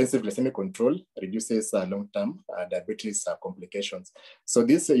early intensive glycemic control reduces long-term diabetes complications. So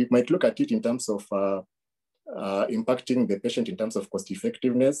this, you might look at it in terms of impacting the patient in terms of cost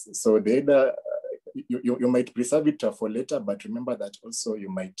effectiveness. So you might preserve it for later, but remember that also they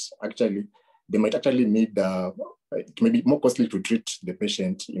might actually need, it may be more costly to treat the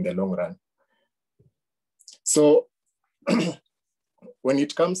patient in the long run. So when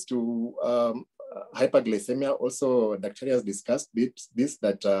it comes to hyperglycemia, also Dr. has discussed this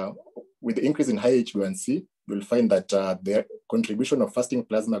that with the increase in high HbA1c, you'll find that the contribution of fasting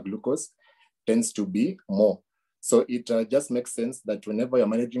plasma glucose tends to be more. So it just makes sense that whenever you're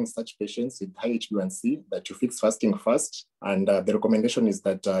managing such patients with high HbA1c, that you fix fasting first. And the recommendation is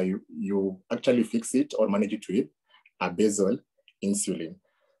that you actually fix it or manage it with a basal insulin.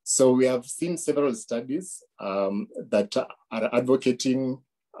 So we have seen several studies that are advocating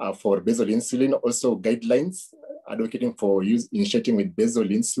for basal insulin, also guidelines advocating for initiating with basal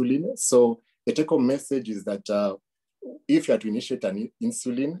insulin. So the take-home message is that if you are to initiate an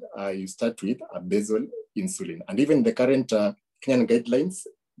insulin, you start with a basal insulin. And even the current Kenyan guidelines,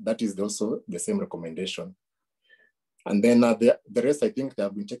 that is also the same recommendation. And then the rest, I think, they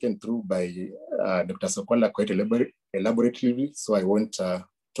have been taken through by Dr. Sokwala quite elaborately, so I won't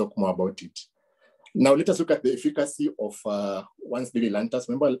talk more about it. Now let us look at the efficacy of once daily Lantus.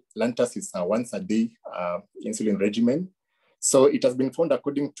 Remember, Lantus is a once a day insulin regimen. So it has been found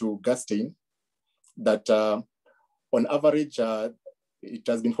according to Gastain that on average, it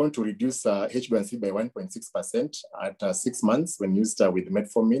has been found to reduce HbA1c by 1.6% at 6 months when used with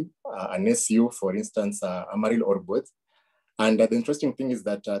metformin, an SU, for instance, Amaryl or both. And the interesting thing is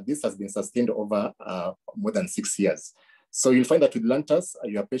that this has been sustained over more than 6 years. So you'll find that with Lantus,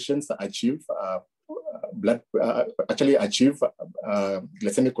 your patients achieve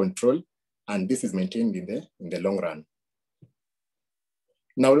glycemic control, and this is maintained in the long run.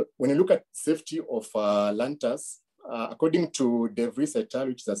 Now, when you look at safety of Lantus, according to DeVries et al.,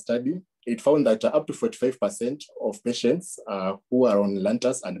 which is a study, it found that up to 45% of patients who are on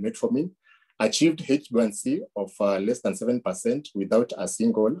Lantus and metformin achieved HbA1c of less than 7% without a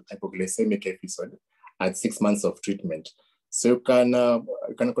single hypoglycemic episode at 6 months of treatment. So you can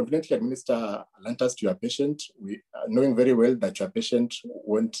confidently administer Lantus to your patient, knowing very well that your patient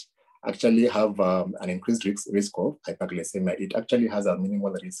won't actually have an increased risk of hyperglycemia. It actually has a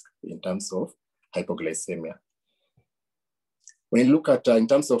minimal risk in terms of hypoglycemia. When you look at in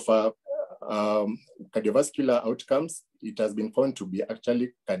terms of cardiovascular outcomes, it has been found to be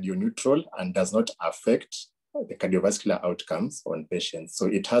actually cardio-neutral and does not affect the cardiovascular outcomes on patients. So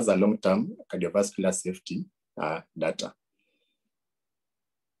it has a long-term cardiovascular safety data.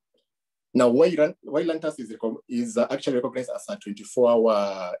 Now, why Lantus is actually recognized as a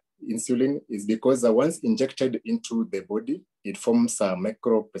 24-hour insulin is because once injected into the body, it forms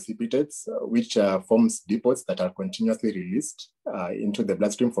microprecipitates, which forms depots that are continuously released into the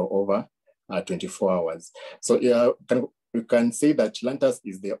bloodstream for over 24 hours. So you can say that Lantus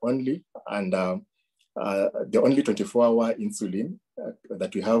is the only 24-hour insulin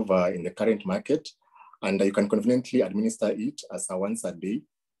that we have in the current market, and you can conveniently administer it as a once-a-day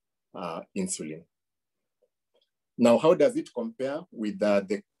insulin. Now, how does it compare with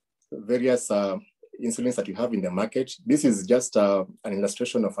the various insulins that you have in the market? This is just an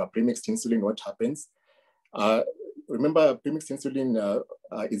illustration of a premixed insulin, what happens. Remember, premixed insulin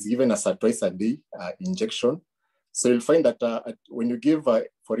is given as a twice-a-day injection. So you'll find that when you give,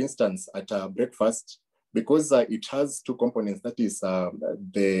 for instance, at breakfast, because it has two components, that is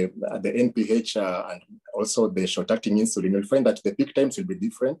the NPH and also the short-acting insulin, you'll find that the peak times will be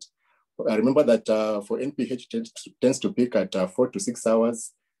different. Remember that for NPH tends to peak at 4 to 6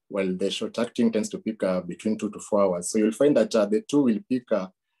 hours, while the short-acting tends to peak between 2 to 4 hours. So you'll find that the two will peak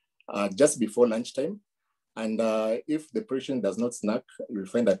just before lunchtime. And if the patient does not snack, you'll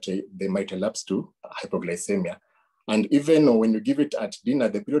find that they might relapse to hypoglycemia. And even when you give it at dinner,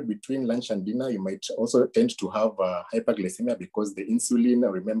 the period between lunch and dinner, you might also tend to have hyperglycemia because the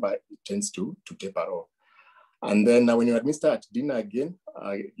insulin, remember, it tends to taper off. And then when you administer at dinner again,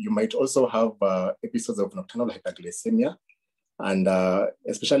 you might also have episodes of nocturnal hyperglycemia. And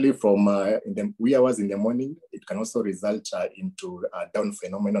especially from in the wee hours in the morning, it can also result into a down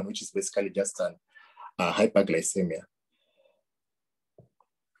phenomenon, which is basically just an hyperglycemia.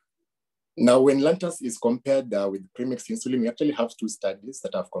 Now, when Lantus is compared with premixed insulin, we actually have two studies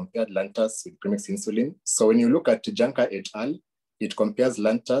that have compared Lantus with premixed insulin. So when you look at Janka et al., it compares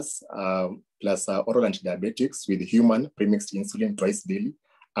Lantus plus oral antidiabetics with human premixed insulin twice daily.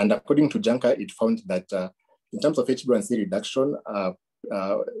 And according to Janka, it found that in terms of HbA1c reduction,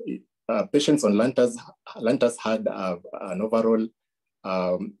 patients on Lantus had an overall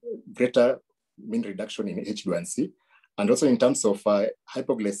greater mean reduction in HbA1c. And also in terms of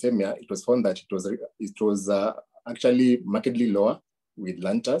hypoglycemia, it was found that it was actually markedly lower with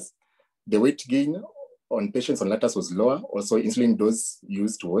Lantus. The weight gain on patients on Lantus was lower. Also, insulin dose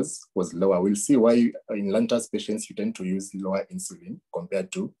used was lower. We'll see why in Lantus patients you tend to use lower insulin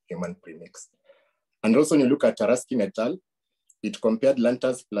compared to human premix. And also, when you look at Raskin et al., it compared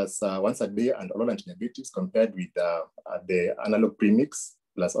Lantus plus once a day and oral antidiabetics compared with the analog premix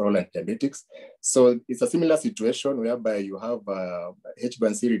plus oral antidiabetics. So it's a similar situation whereby you have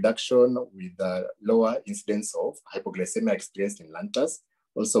HbA1c reduction with lower incidence of hypoglycemia experienced in Lantus.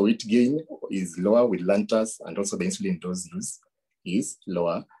 Also, weight gain is lower with Lantus, and also the insulin dose use is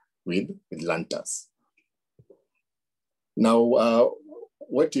lower with Lantus. Now,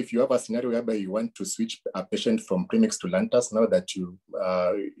 what if you have a scenario whereby you want to switch a patient from premix to Lantus now that you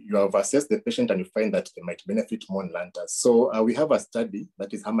have assessed the patient and you find that they might benefit more on Lantus? So we have a study,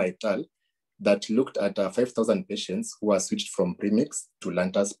 that is Hammer et al., that looked at 5,000 patients who are switched from premix to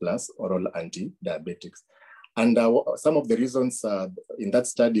Lantus plus oral anti-diabetics. And some of the reasons in that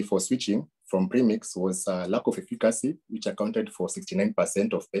study for switching from premix was lack of efficacy, which accounted for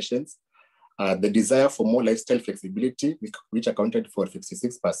 69% of patients. The desire for more lifestyle flexibility, which accounted for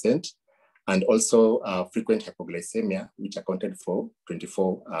 56%, and also frequent hypoglycemia, which accounted for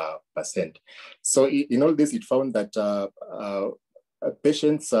 24%. So in all this, it found that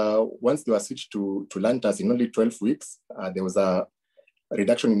patients, once they were switched to Lantus in only 12 weeks, there was a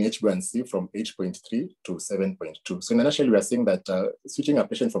reduction in HbA1c from 8.3 to 7.2. So in a nutshell, we are saying that switching a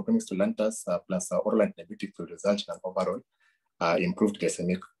patient from premix to Lantus plus oral antibiotic will result in an overall improved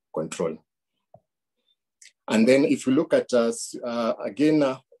glycemic control. And then if you look at, again,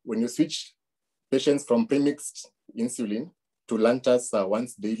 when you switch patients from premixed insulin to Lantus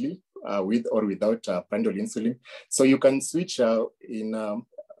once daily with or without prandial insulin, so you can switch in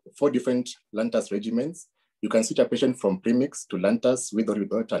 4 different Lantus regimens. You can switch a patient from premix to Lantus with or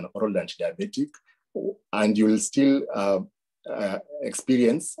without an oral antidiabetic, and you will still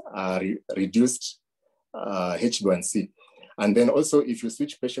experience reduced HbA1c. And then also, if you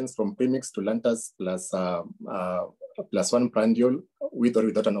switch patients from premix to Lantus plus plus 1 prandial with or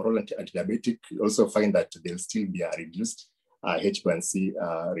without an oral antidiabetic, you also find that there'll still be a reduced HbA1c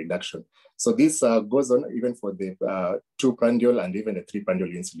reduction. So this goes on even for the 2 prandial and even the 3 prandial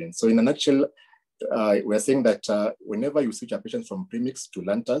insulin. So in a nutshell, we're saying that whenever you switch a patient from premix to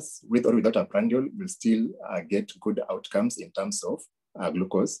lantus with or without a prandial, you'll still get good outcomes in terms of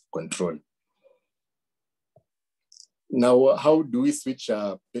glucose control. Now, how do we switch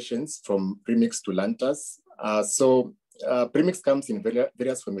patients from premix to lantus? Premix comes in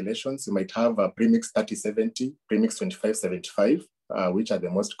various formulations. You might have premix 3070, premix 2575, which are the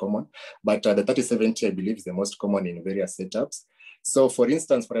most common. But the 3070, I believe, is the most common in various setups. So for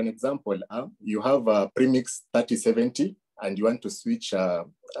instance, for an example, you have premix 3070 and you want to switch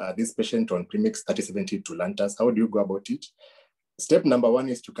this patient on premix 3070 to lantus. How do you go about it? Step number 1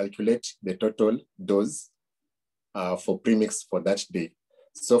 is to calculate the total dose for premix for that day.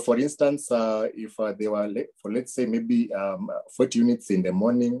 So for instance, if they were, for let's say maybe 40 units in the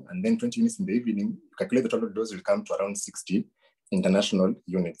morning and then 20 units in the evening, calculate the total dose will come to around 60 international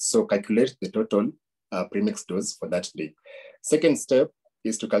units. So calculate the total premix dose for that day. Second step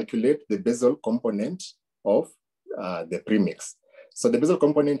is to calculate the basal component of the premix. So the basal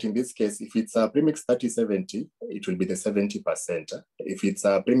component in this case, if it's a premix 3070, it will be the 70%. If it's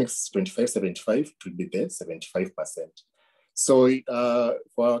a premix 2575, it will be the 75%. So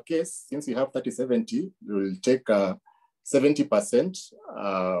for our case, since we have 3070, we will take 70%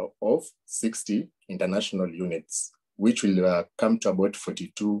 of 60 international units, which will come to about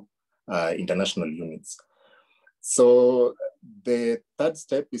 42 international units. So the third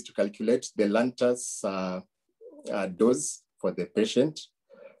step is to calculate the lantus dose for the patient.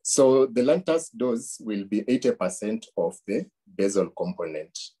 So the lantus dose will be 80% of the basal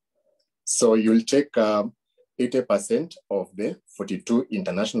component. So you'll take 80% of the 42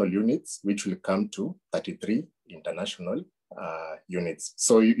 international units, which will come to 33 international units.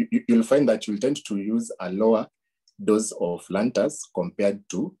 So you'll find that you'll tend to use a lower dose of lantus compared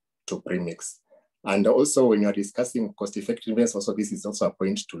to premix. And also when you're discussing cost effectiveness, also this is also a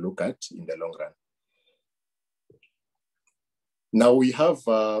point to look at in the long run. Now we have,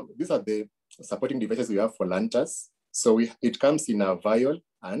 these are the supporting devices we have for lantus. So it comes in a vial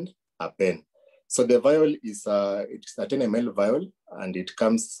and a pen. So the vial is it's a 10 ml vial, and it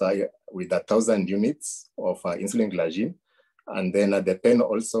comes with 1,000 units of insulin glargine. And then the pen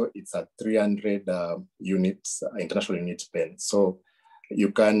also, it's a 300 units, international unit pen. So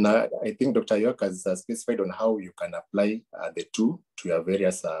you can, I think Dr. York has specified on how you can apply the two to your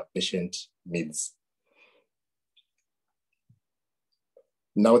various patient needs.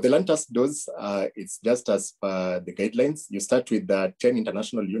 Now the lantus dose, it's just as per the guidelines. You start with 10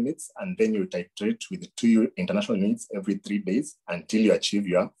 international units, and then you titrate with 2 international units every 3 days until you achieve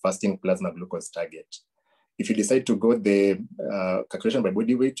your fasting plasma glucose target. If you decide to go the calculation by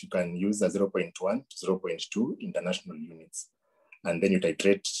body weight, you can use 0.1 to 0.2 international units. And then you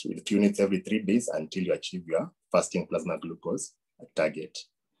titrate with 2 units every 3 days until you achieve your fasting plasma glucose target.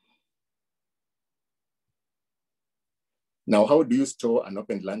 Now, how do you store an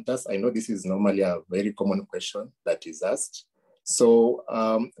open lantus? I know this is normally a very common question that is asked. So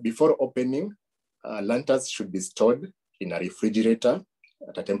before opening, lantus should be stored in a refrigerator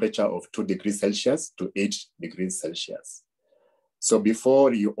at a temperature of 2 degrees Celsius to 8 degrees Celsius. So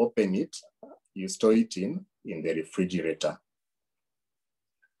before you open it, you store it in the refrigerator.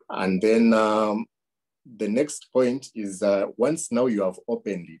 And then the next point is once now you have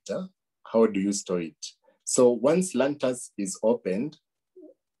opened it, how do you store it? So once lantus is opened,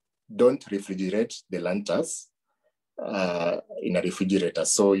 don't refrigerate the lantus in a refrigerator.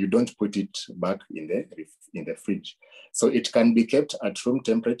 So you don't put it back in the fridge. So it can be kept at room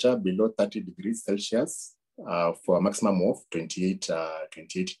temperature below 30 degrees Celsius for a maximum of 28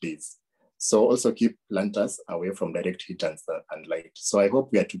 days. So also keep lantus away from direct heat and light. So I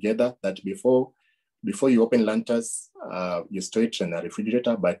hope we are together that before you open lantus, you store it in a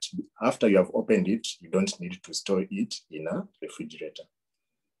refrigerator, but after you have opened it, you don't need to store it in a refrigerator.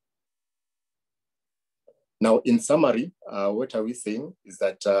 Now, in summary, what are we saying is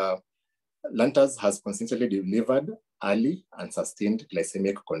that lantus has consistently delivered early and sustained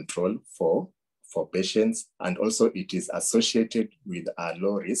glycemic control for patients, and also it is associated with a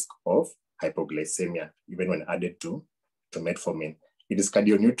low risk of hypoglycemia, even when added to metformin. It is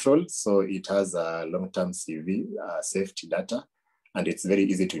cardio-neutral, so it has a long-term CV safety data, and it's very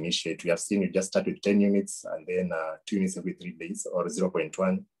easy to initiate. We have seen you just start with 10 units and then 2 units every 3 days, or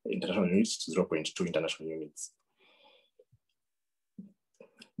 0.1 international units to 0.2 international units.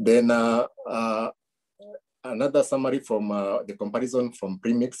 Then another summary from the comparison from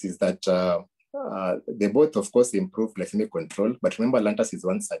premix is that They both, of course, improve glycemic control, but remember Lantus is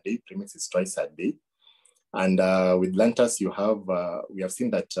once a day, premix is twice a day. And with Lantus, we have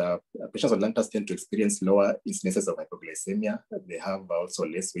seen that patients with Lantus tend to experience lower incidences of hypoglycemia. They have also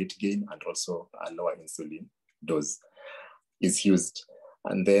less weight gain and also a lower insulin dose is used.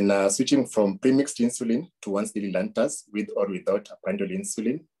 And then switching from premixed insulin to once daily Lantus with or without prandial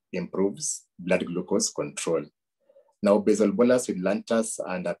insulin improves blood glucose control. Now, basal bolus with Lantus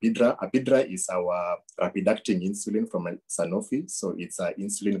and Apidra. Apidra is our rapid-acting insulin from Sanofi, so it's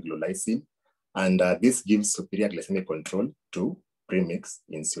insulin glulisine, and this gives superior glycemic control to premixed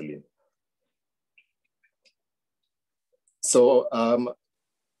insulin. So,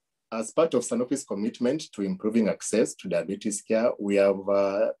 as part of Sanofi's commitment to improving access to diabetes care, we have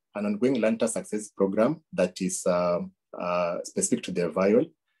an ongoing Lantus access program that is specific to the vial.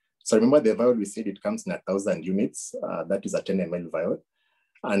 So remember the vial, we said it comes in 1,000 units. That is a 10 ml vial.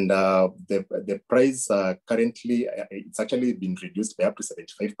 And the price currently, it's actually been reduced by up to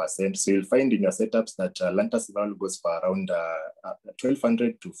 75%. So you'll find in your setups that Lantus vial goes for around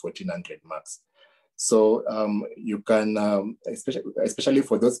 1,200 to 1,400 max. So you can, especially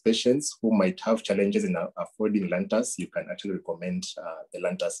for those patients who might have challenges in affording Lantus, you can actually recommend the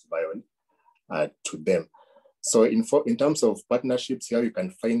Lantus vial to them. So in terms of partnerships here, you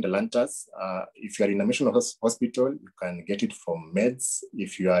can find the Lantus. If you are in a mission hospital, you can get it from Meds.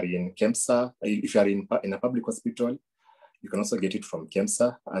 If you are in KEMSA, if you are in a public hospital, you can also get it from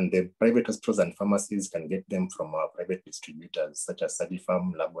KEMSA. And the private hospitals and pharmacies can get them from our private distributors, such as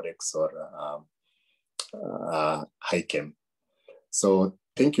Sadifarm, Laborex, or HiChem. So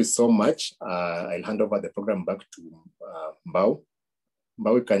thank you so much. I'll hand over the program back to Mbao.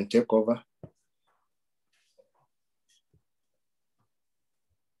 Mbao, you can take over.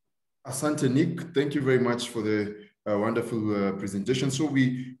 Asante, Nick. Thank you very much for the wonderful presentation. So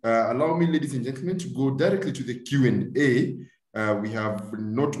allow me, ladies and gentlemen, to go directly to the Q&A. We have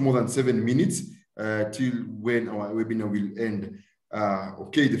not more than 7 minutes till when our webinar will end.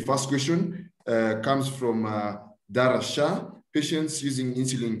 Okay, the first question comes from Dara Shah. Patients using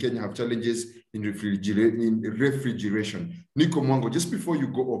insulin in Kenya have challenges in refrigeration. Nico Mwango, just before you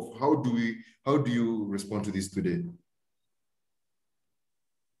go off, how do you respond to this today?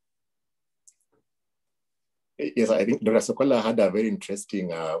 Yes, I think Dr. Sokola had a very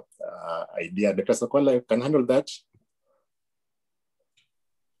interesting idea. Dr. Sokola, can handle that?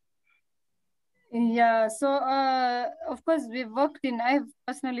 Yeah, so of course I've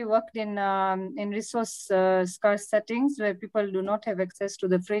personally worked in resource scarce settings where people do not have access to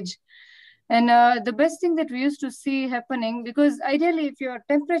the fridge. And the best thing that we used to see happening, because ideally if your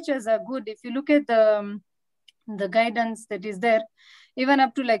temperatures are good, if you look at the guidance that is there, even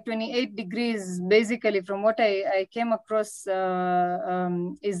up to like 28 degrees, basically from what I came across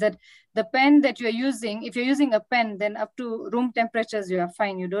is that the pen that you're using, if you're using a pen, then up to room temperatures, you are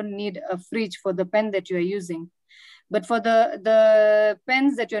fine. You don't need a fridge for the pen that you're using. But for the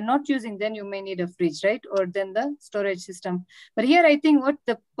pens that you're not using, then you may need a fridge, right? Or then the storage system. But here, I think what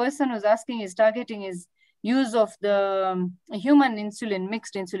the person who's asking is targeting is use of the human insulin,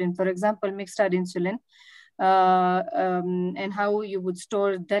 mixed insulin, for example, mixed-add insulin. And how you would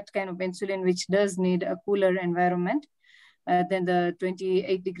store that kind of insulin, which does need a cooler environment than the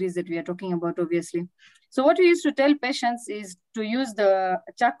 28 degrees that we are talking about, obviously. So what we used to tell patients is to use the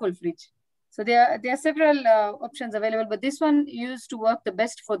charcoal fridge. So there are several options available, but this one used to work the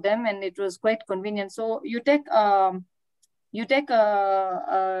best for them, and it was quite convenient. So you take what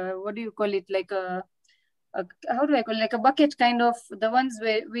do you call it, like how do I call it, like a bucket kind of, the ones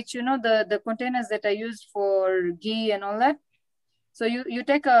which you know, the containers that are used for ghee and all that. So you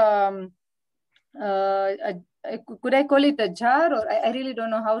take could I call it a jar, or I really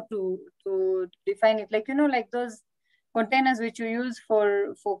don't know how to define it, like, you know, like those containers which you use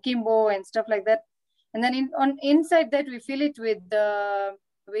for Kimbo and stuff like that. And then inside that we fill it with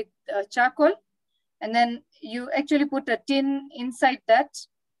charcoal, and then you actually put a tin inside that,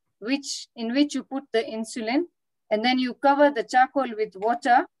 in which you put the insulin, and then you cover the charcoal with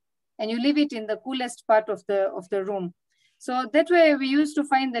water, and you leave it in the coolest part of the room. So that way we used to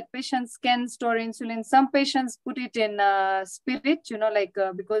find that patients can store insulin. Some patients put it in spirit, you know, like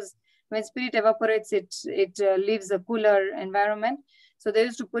because when spirit evaporates, it leaves a cooler environment. So they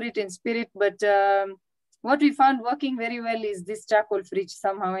used to put it in spirit, but what we found working very well is this charcoal fridge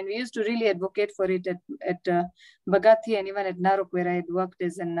somehow. And we used to really advocate for it at Bagathi and even at Narok, where I had worked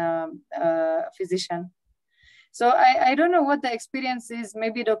as a physician. So I don't know what the experience is.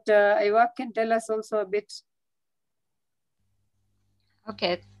 Maybe Dr. Iwak can tell us also a bit.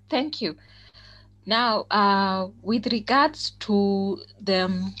 Okay, thank you. Now, with regards to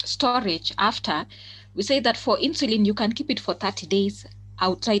the storage after, we say that for insulin, you can keep it for 30 days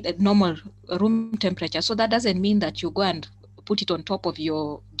outside at normal room temperature. So that doesn't mean that you go and put it on top of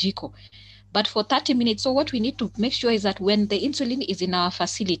your jiko, but for 30 minutes. So what we need to make sure is that when the insulin is in our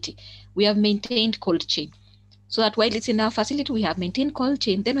facility, we have maintained cold chain. So that while it's in our facility, we have maintained cold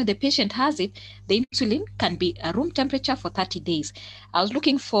chain. Then when the patient has it, the insulin can be a room temperature for 30 days. I was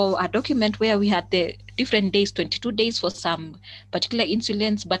looking for a document where we had the different days, 22 days for some particular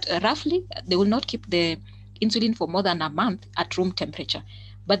insulins, but roughly they will not keep the insulin for more than a month at room temperature.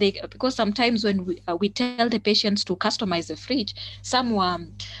 But because sometimes when we tell the patients to customize the fridge, some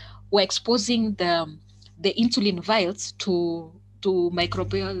were exposing the insulin vials to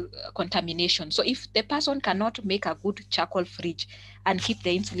microbial contamination. So if the person cannot make a good charcoal fridge and keep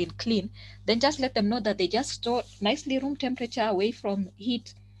the insulin clean, then just let them know that they just store nicely room temperature away from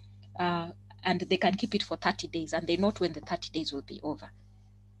heat, and they can keep it for 30 days, and they know when the 30 days will be over.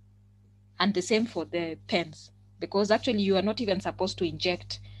 And the same for the pens, because actually you are not even supposed to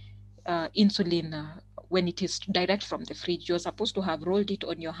inject insulin when it is direct from the fridge. You're supposed to have rolled it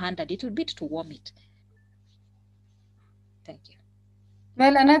on your hand a little bit to warm it. Thank you.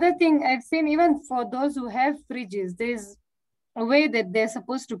 Well, another thing I've seen, even for those who have fridges, there's a way that they're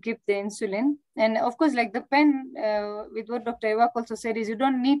supposed to keep the insulin. And of course, like the pen, with what Dr. Iwak also said, is you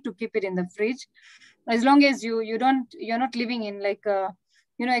don't need to keep it in the fridge, as long as you're not living in like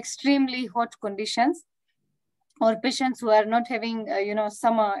extremely hot conditions, or patients who are not having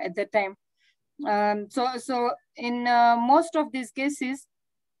summer at that time. So in most of these cases,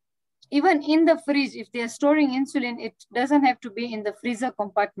 even in the fridge, if they are storing insulin, it doesn't have to be in the freezer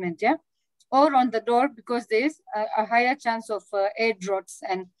compartment, yeah, or on the door, because there is a higher chance of air draughts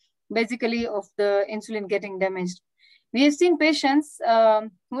and basically of the insulin getting damaged. We have seen patients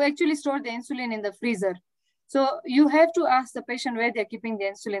who actually store the insulin in the freezer. So you have to ask the patient where they're keeping the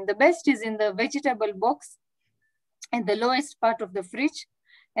insulin. The best is in the vegetable box in the lowest part of the fridge.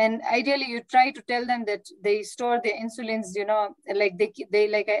 And ideally, you try to tell them that they store the insulins, like they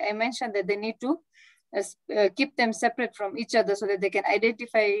like I mentioned, that they need to keep them separate from each other so that they can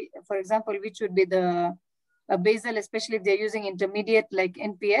identify, for example, which would be the basal, especially if they're using intermediate like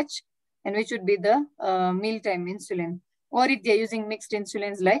NPH, and which would be the mealtime insulin, or if they're using mixed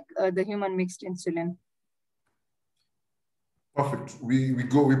insulins like the human mixed insulin. Perfect.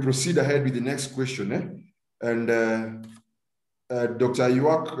 We proceed ahead with the next question. And Dr.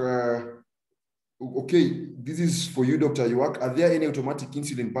 Iwak, okay, this is for you, Dr. Iwak. Are there any automatic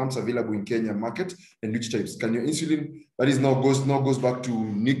insulin pumps available in Kenya market, and which types? Can your insulin, that is now goes back to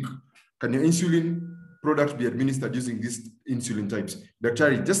Nick, can your insulin product be administered using these insulin types?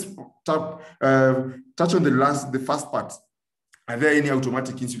 Dr. just touch on the first part. Are there any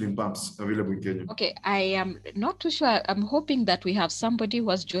automatic insulin pumps available in Kenya? Okay, I am not too sure. I'm hoping that we have somebody who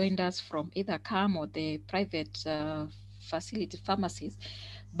has joined us from either CAM or the private facility pharmacies.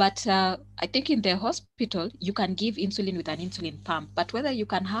 But I think in the hospital, you can give insulin with an insulin pump. But whether you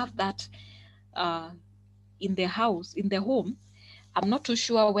can have that in the house, in the home, I'm not too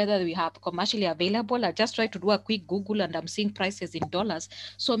sure whether we have commercially available. I just tried to do a quick Google and I'm seeing prices in dollars.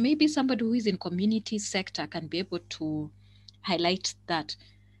 So maybe somebody who is in community sector can be able to highlight that.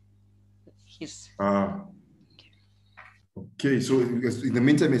 Yes. Okay, so in the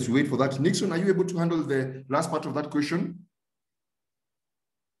meantime, as we wait for that, Nixon, are you able to handle the last part of that question?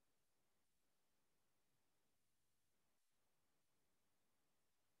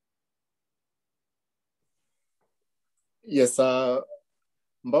 Yes, okay,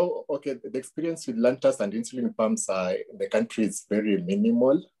 the experience with Lantus and insulin pumps in the country is very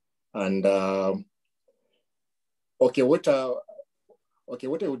minimal. And what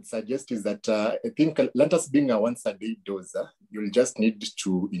I would suggest is that I think Lantus being a once-a-day dose, you'll just need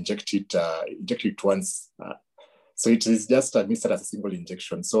to inject it once. So it is just administered as a single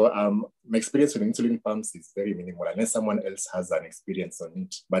injection. So my experience with insulin pumps is very minimal, unless someone else has an experience on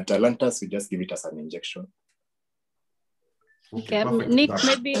it. But Lantus, we just give it as an injection. Okay, Nick,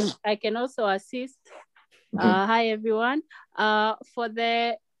 maybe I can also assist. Hi, everyone. For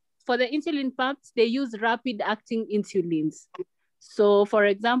the insulin pumps, they use rapid-acting insulins. So, for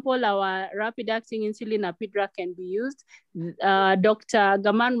example, our rapid-acting insulin, Apidra, can be used. Dr.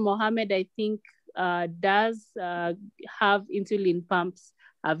 Gaman Mohammed, I think, does have insulin pumps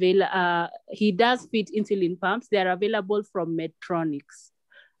available. He does fit insulin pumps. They are available from Medtronics.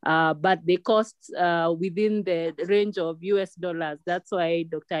 But they cost within the range of US dollars. That's why,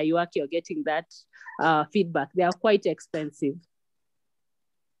 Dr. Iwak, you're getting that feedback. They are quite expensive.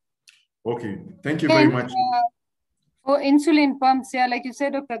 Okay, thank you very much For insulin pumps, yeah, like you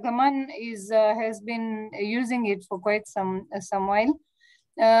said, Dr. Gaman has been using it for quite some while.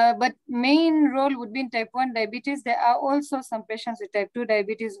 But main role would be in type 1 diabetes. There are also some patients with type 2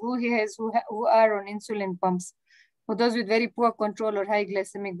 diabetes who are on insulin pumps, for those with very poor control or high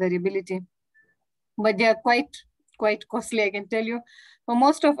glycemic variability. But they are quite costly, I can tell you. For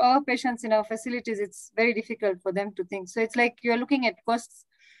most of our patients in our facilities, it's very difficult for them to think. So it's like you're looking at costs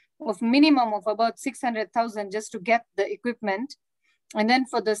of minimum of about 600,000 just to get the equipment. And then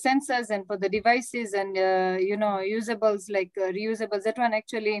for the sensors and for the devices and, usables like reusables, that one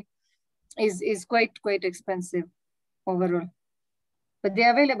actually is quite expensive overall. But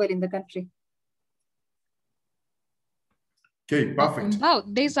they're available in the country. Okay, perfect. Wow,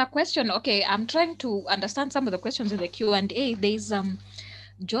 there's a question. Okay, I'm trying to understand some of the questions in the Q&A. There's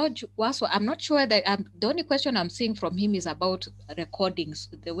George Waso. I'm not sure that the only question I'm seeing from him is about recordings,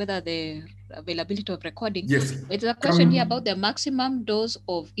 whether the availability of recording. Yes. It's a question here about the maximum dose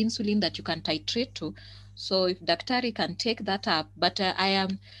of insulin that you can titrate to. So if Daktari can take that up, but I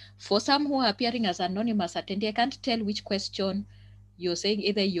am, for some who are appearing as anonymous attendee, I can't tell which question you're saying.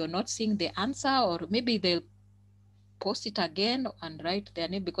 Either you're not seeing the answer, or maybe they'll post it again and write their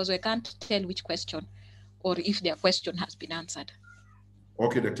name, because I can't tell which question or if their question has been answered.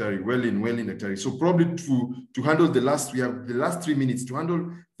 Okay, Daktari, well in, Daktari. So probably to handle the last, we have the last 3 minutes to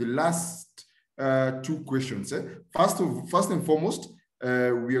handle the last 2 questions. First and foremost,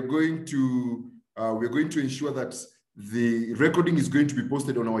 we are going to ensure that the recording is going to be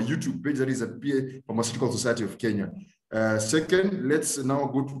posted on our YouTube page, that is at PA Pharmaceutical Society of Kenya. Second, let's now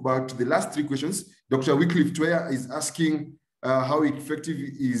go back to the last 3 questions. Dr. Wycliffe Twea is asking how effective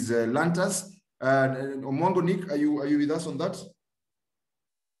is Lantus. Omongo Nick, are you with us on that?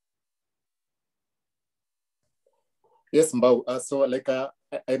 Yes, Mbao. So like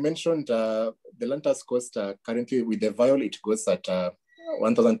I mentioned, the Lantus cost currently with the vial, it goes at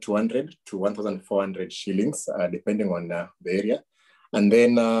 1,200 to 1,400 shillings, depending on the area. And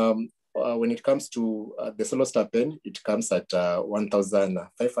then when it comes to the Solostar pen, it comes at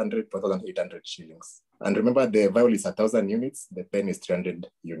 1,500 to 1,800 shillings. And remember, the vial is 1,000 units, the pen is 300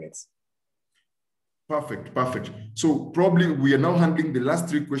 units. Perfect. So probably we are now handling the last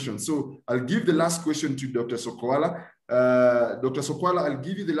 3 questions. So I'll give the last question to Dr. Sokoala. Dr. Sokoala, I'll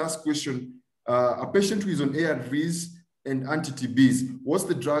give you the last question. A patient who is on ARVs and anti-TBs, what's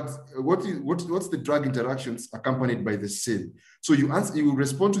the drug interactions accompanied by the same? So you will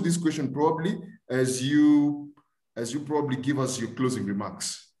respond to this question probably as you probably give us your closing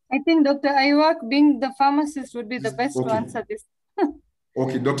remarks. I think Dr. Ayuak, being the pharmacist, would be the best to answer this.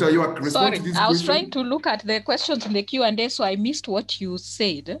 Okay, Dr. Ayuak, respond to this question. I was trying to look at the questions in the Q&A, so I missed what you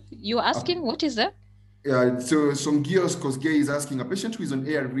said. You're asking what is that? So Songios Kosgei is asking, a patient who is on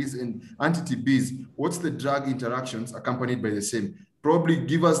ARVs and anti-TBs, what's the drug interactions accompanied by the same? Probably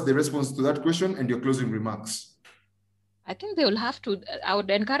give us the response to that question and your closing remarks. I think they will have to, I would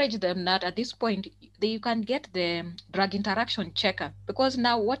encourage them that at this point, you can get the drug interaction checker, because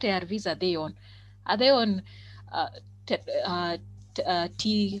now what ARVs are they on? Are they on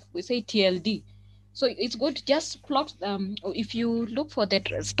we say TLD? So it's good to just plot if you look for the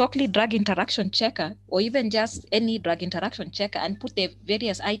Stockley drug interaction checker, or even just any drug interaction checker, and put the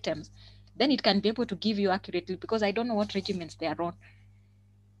various items, then it can be able to give you accurately, because I don't know what regimens they are on.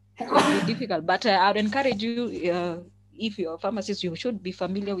 It could be difficult, but I would encourage you, if you're a pharmacist, you should be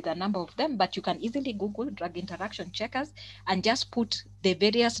familiar with a number of them, but you can easily Google drug interaction checkers and just put the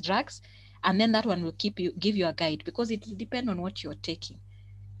various drugs, and then that one will give you a guide, because it will depend on what you're taking.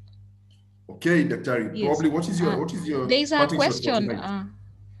 Okay, Daktari, yes. Probably what is your there's a question.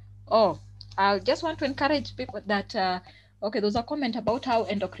 I just want to encourage people that okay, there's a comment about how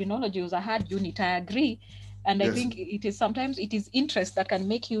endocrinology was a hard unit. I agree. And yes. I think it is sometimes it is interest that can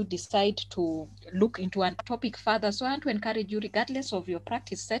make you decide to look into a topic further. So I want to encourage you, regardless of your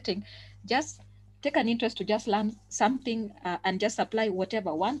practice setting, just take an interest to just learn something and just apply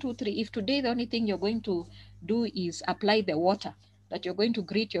whatever. 1, 2, 3. If today the only thing you're going to do is apply the water, that you're going to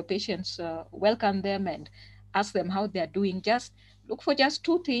greet your patients, welcome them and ask them how they're doing, just look for just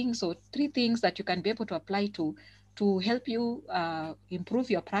 2 things or 3 things that you can be able to apply to help you improve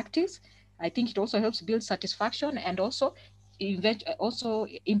your practice. I think it also helps build satisfaction and also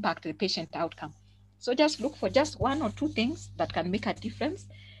impact the patient outcome. So just look for just 1 or 2 things that can make a difference.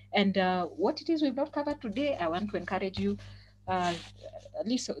 And what it is we've not covered today, I want to encourage you, at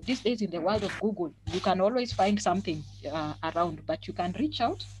least these days in the world of Google, you can always find something around, but you can reach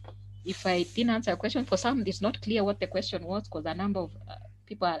out. If I didn't answer a question, for some, it's not clear what the question was, because a number of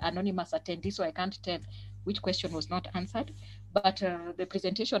people are anonymous attendees, so I can't tell which question was not answered. But the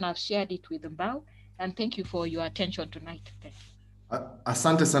presentation, I've shared it with Mbao, And thank you for your attention tonight.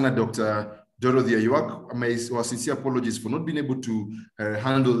 Asante sana, Dr. Dorothy Ayuak. My sincere apologies for not being able to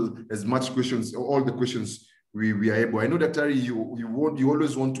handle as much questions, all the questions we are able. I know, Dr. you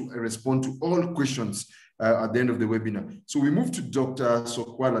always want to respond to all questions at the end of the webinar. So we move to Dr.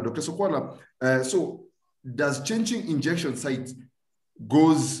 Sokwala. Dr. Sokwala, so does changing injection site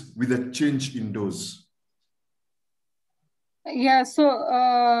goes with a change in dose? Yeah, so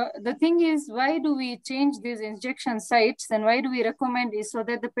the thing is, why do we change these injection sites and why do we recommend is so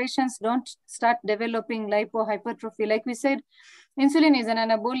that the patients don't start developing lipohypertrophy? Like we said, insulin is an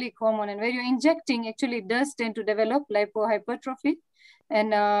anabolic hormone, and when you're injecting, actually it does tend to develop lipohypertrophy,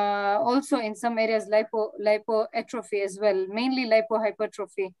 and also in some areas lipoatrophy as well, mainly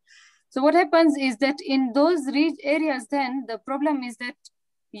lipohypertrophy. So what happens is that in those areas, then the problem is that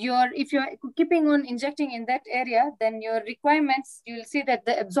if you're keeping on injecting in that area, then your requirements, you'll see that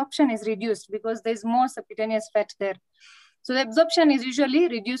the absorption is reduced because there's more subcutaneous fat there. So the absorption is usually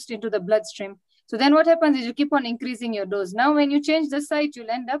reduced into the bloodstream. So then what happens is you keep on increasing your dose. Now, when you change the site,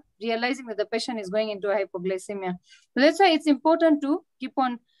 you'll end up realizing that the patient is going into hypoglycemia. So that's why it's important to keep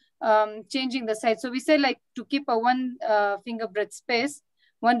on changing the site. So we say like to keep a 1 finger breadth space,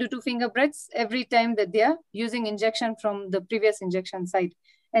 1 to 2 finger breaths every time that they are using injection from the previous injection site,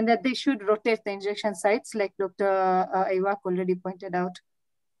 and that they should rotate the injection sites like Dr. Ayuak already pointed out.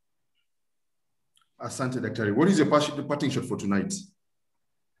 Asante, Dr. What is your parting shot for tonight?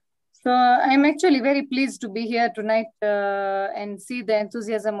 So I'm actually very pleased to be here tonight and see the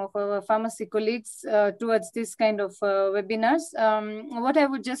enthusiasm of our pharmacy colleagues towards this kind of webinars. What I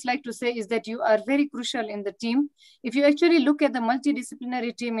would just like to say is that you are very crucial in the team. If you actually look at the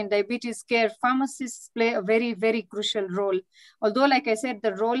multidisciplinary team in diabetes care, pharmacists play a very, very crucial role. Although, like I said,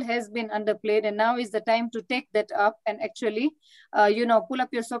 the role has been underplayed, and now is the time to take that up and actually, pull up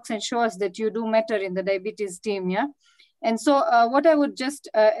your socks and show us that you do matter in the diabetes team, yeah? And so what I would just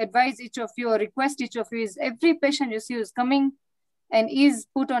advise each of you or request each of you is every patient you see who's coming and is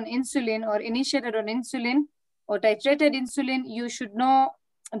put on insulin or initiated on insulin or titrated insulin, you should know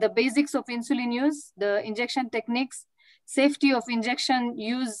the basics of insulin use, the injection techniques, safety of injection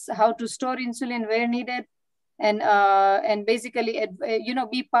use, how to store insulin where needed, and basically,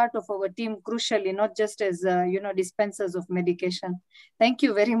 be part of our team crucially, not just as, dispensers of medication. Thank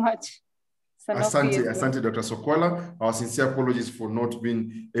you very much. Asante, Dr. Sokwala. Our sincere apologies for not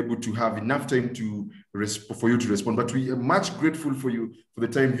being able to have enough time for you to respond, but we are much grateful for you for the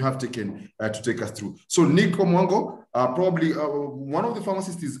time you have taken to take us through. So Nick Omwango, probably one of the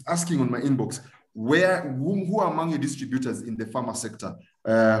pharmacists is asking on my inbox, who are among your distributors in the pharma sector?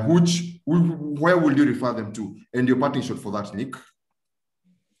 Where will you refer them to? And your parting shot for that, Nick.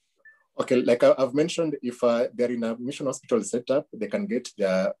 Okay, like I've mentioned, if they're in a mission hospital setup, they can get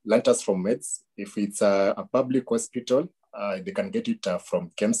their Lantus from Meds. If it's a public hospital, they can get it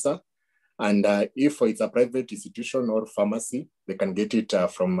from KEMSA. And if it's a private institution or pharmacy, they can get it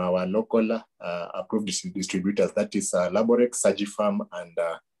from our local approved distributors. That is Laborex, Sagipharm, and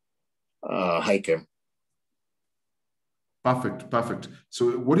Hychem. Perfect.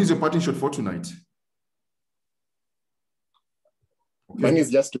 So what is your parting shot for tonight? Okay. Mine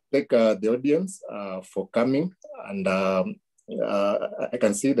is just to thank the audience for coming, and I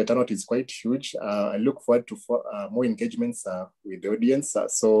can see the turnout is quite huge. I look forward to more engagements with the audience,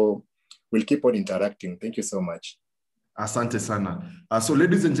 so we'll keep on interacting. Thank you so much. Asante sana. So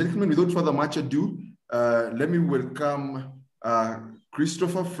ladies and gentlemen, without further much ado, let me welcome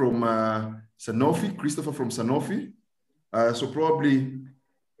Christopher from Sanofi. So probably,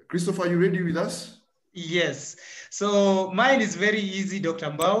 Christopher, are you ready with us? Yes. So mine is very easy,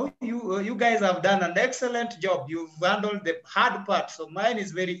 Dr. Mbao. You guys have done an excellent job. You've handled the hard part. So mine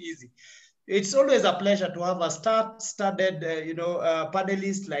is very easy. It's always a pleasure to have a star-studded,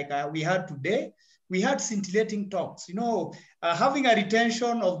 panelist like we had today. We had scintillating talks. Having a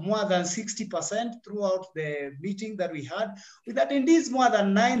retention of more than 60% throughout the meeting that we had, with attendees more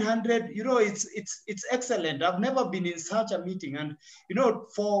than 900. It's excellent. I've never been in such a meeting, and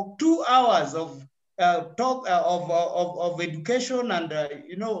for 2 hours of talk of education and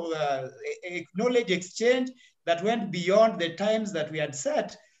knowledge exchange that went beyond the times that we had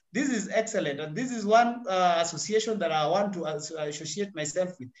set. This is excellent, and this is one association that I want to associate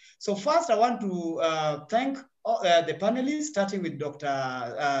myself with. So first, I want to thank the panelists, starting with Dr.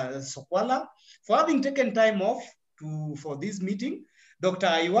 Sokwala, for having taken time off for this meeting, Dr.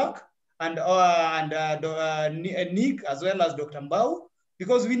 Ayuak, and Nick, as well as Dr. Mbao,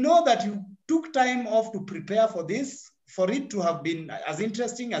 because we know that you took time off to prepare for this, for it to have been as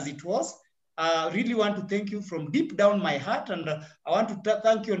interesting as it was. I really want to thank you from deep down my heart, and I want to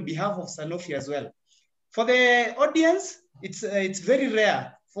thank you on behalf of Sanofi as well. For the audience, it's very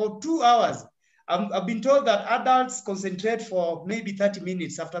rare. For 2 hours, I've been told that adults concentrate for maybe 30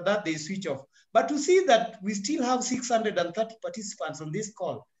 minutes. After that, they switch off. But to see that we still have 630 participants on this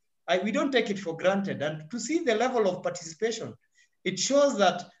call, we don't take it for granted. And to see the level of participation, it shows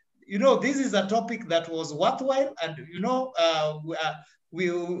that, you know, this is a topic that was worthwhile. And, you know,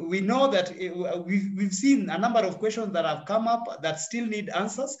 we know that we've seen a number of questions that have come up that still need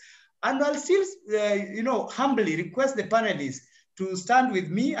answers. And I'll still, you know, humbly request the panelists to stand with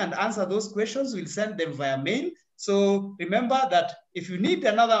me and answer those questions. We'll send them via mail. So remember that if you need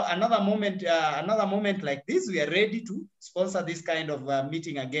another moment like this, we are ready to sponsor this kind of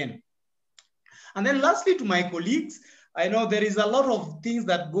meeting again. And then lastly, to my colleagues, I know there is a lot of things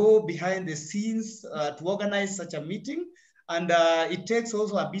that go behind the scenes to organize such a meeting, and it takes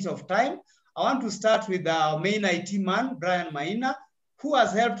also a bit of time. I want to start with our main IT man, Brian Maina, who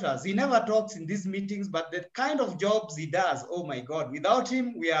has helped us. He never talks in these meetings, but the kind of jobs he does, oh my God, without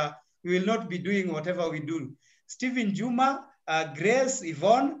him, we will not be doing whatever we do. Stephen Juma, Grace,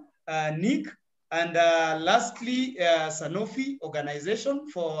 Yvonne, Nick, and lastly, Sanofi organization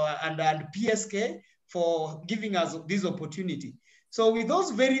and PSK for giving us this opportunity. So with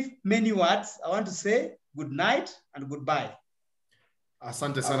those very many words, I want to say good night and goodbye.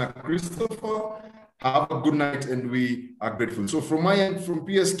 Asante sana, Christopher. Have a good night, and we are grateful. So from my end, from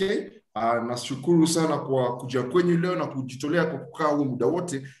PSK, nashukuru sana kwa kuja kwenyu leo na kujitolea kwa kukaa huo muda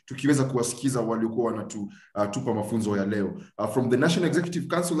wote tukiweza kuwasikiza waliokuwa wanatupa mafunzo ya leo. From the National Executive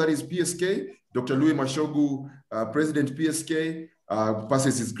Council, that is PSK, Dr. Louis Mashogu, President PSK,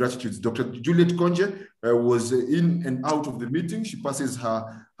 passes his gratitude. Dr. Juliet Konje was in and out of the meeting. She passes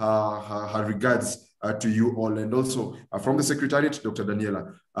her regards to you all, and also from the Secretariat, Dr.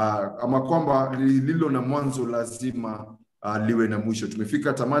 Daniela. Ama kwamba lilo na mwanzo lazima liwe na mwisho.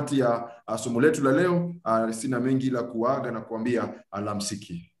 Tumefika tamati ya somo letu la leo. Sina mengi la kuaga na kuambia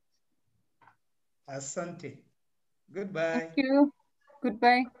alamsiki. Asante. Goodbye. Thank you.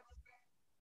 Goodbye.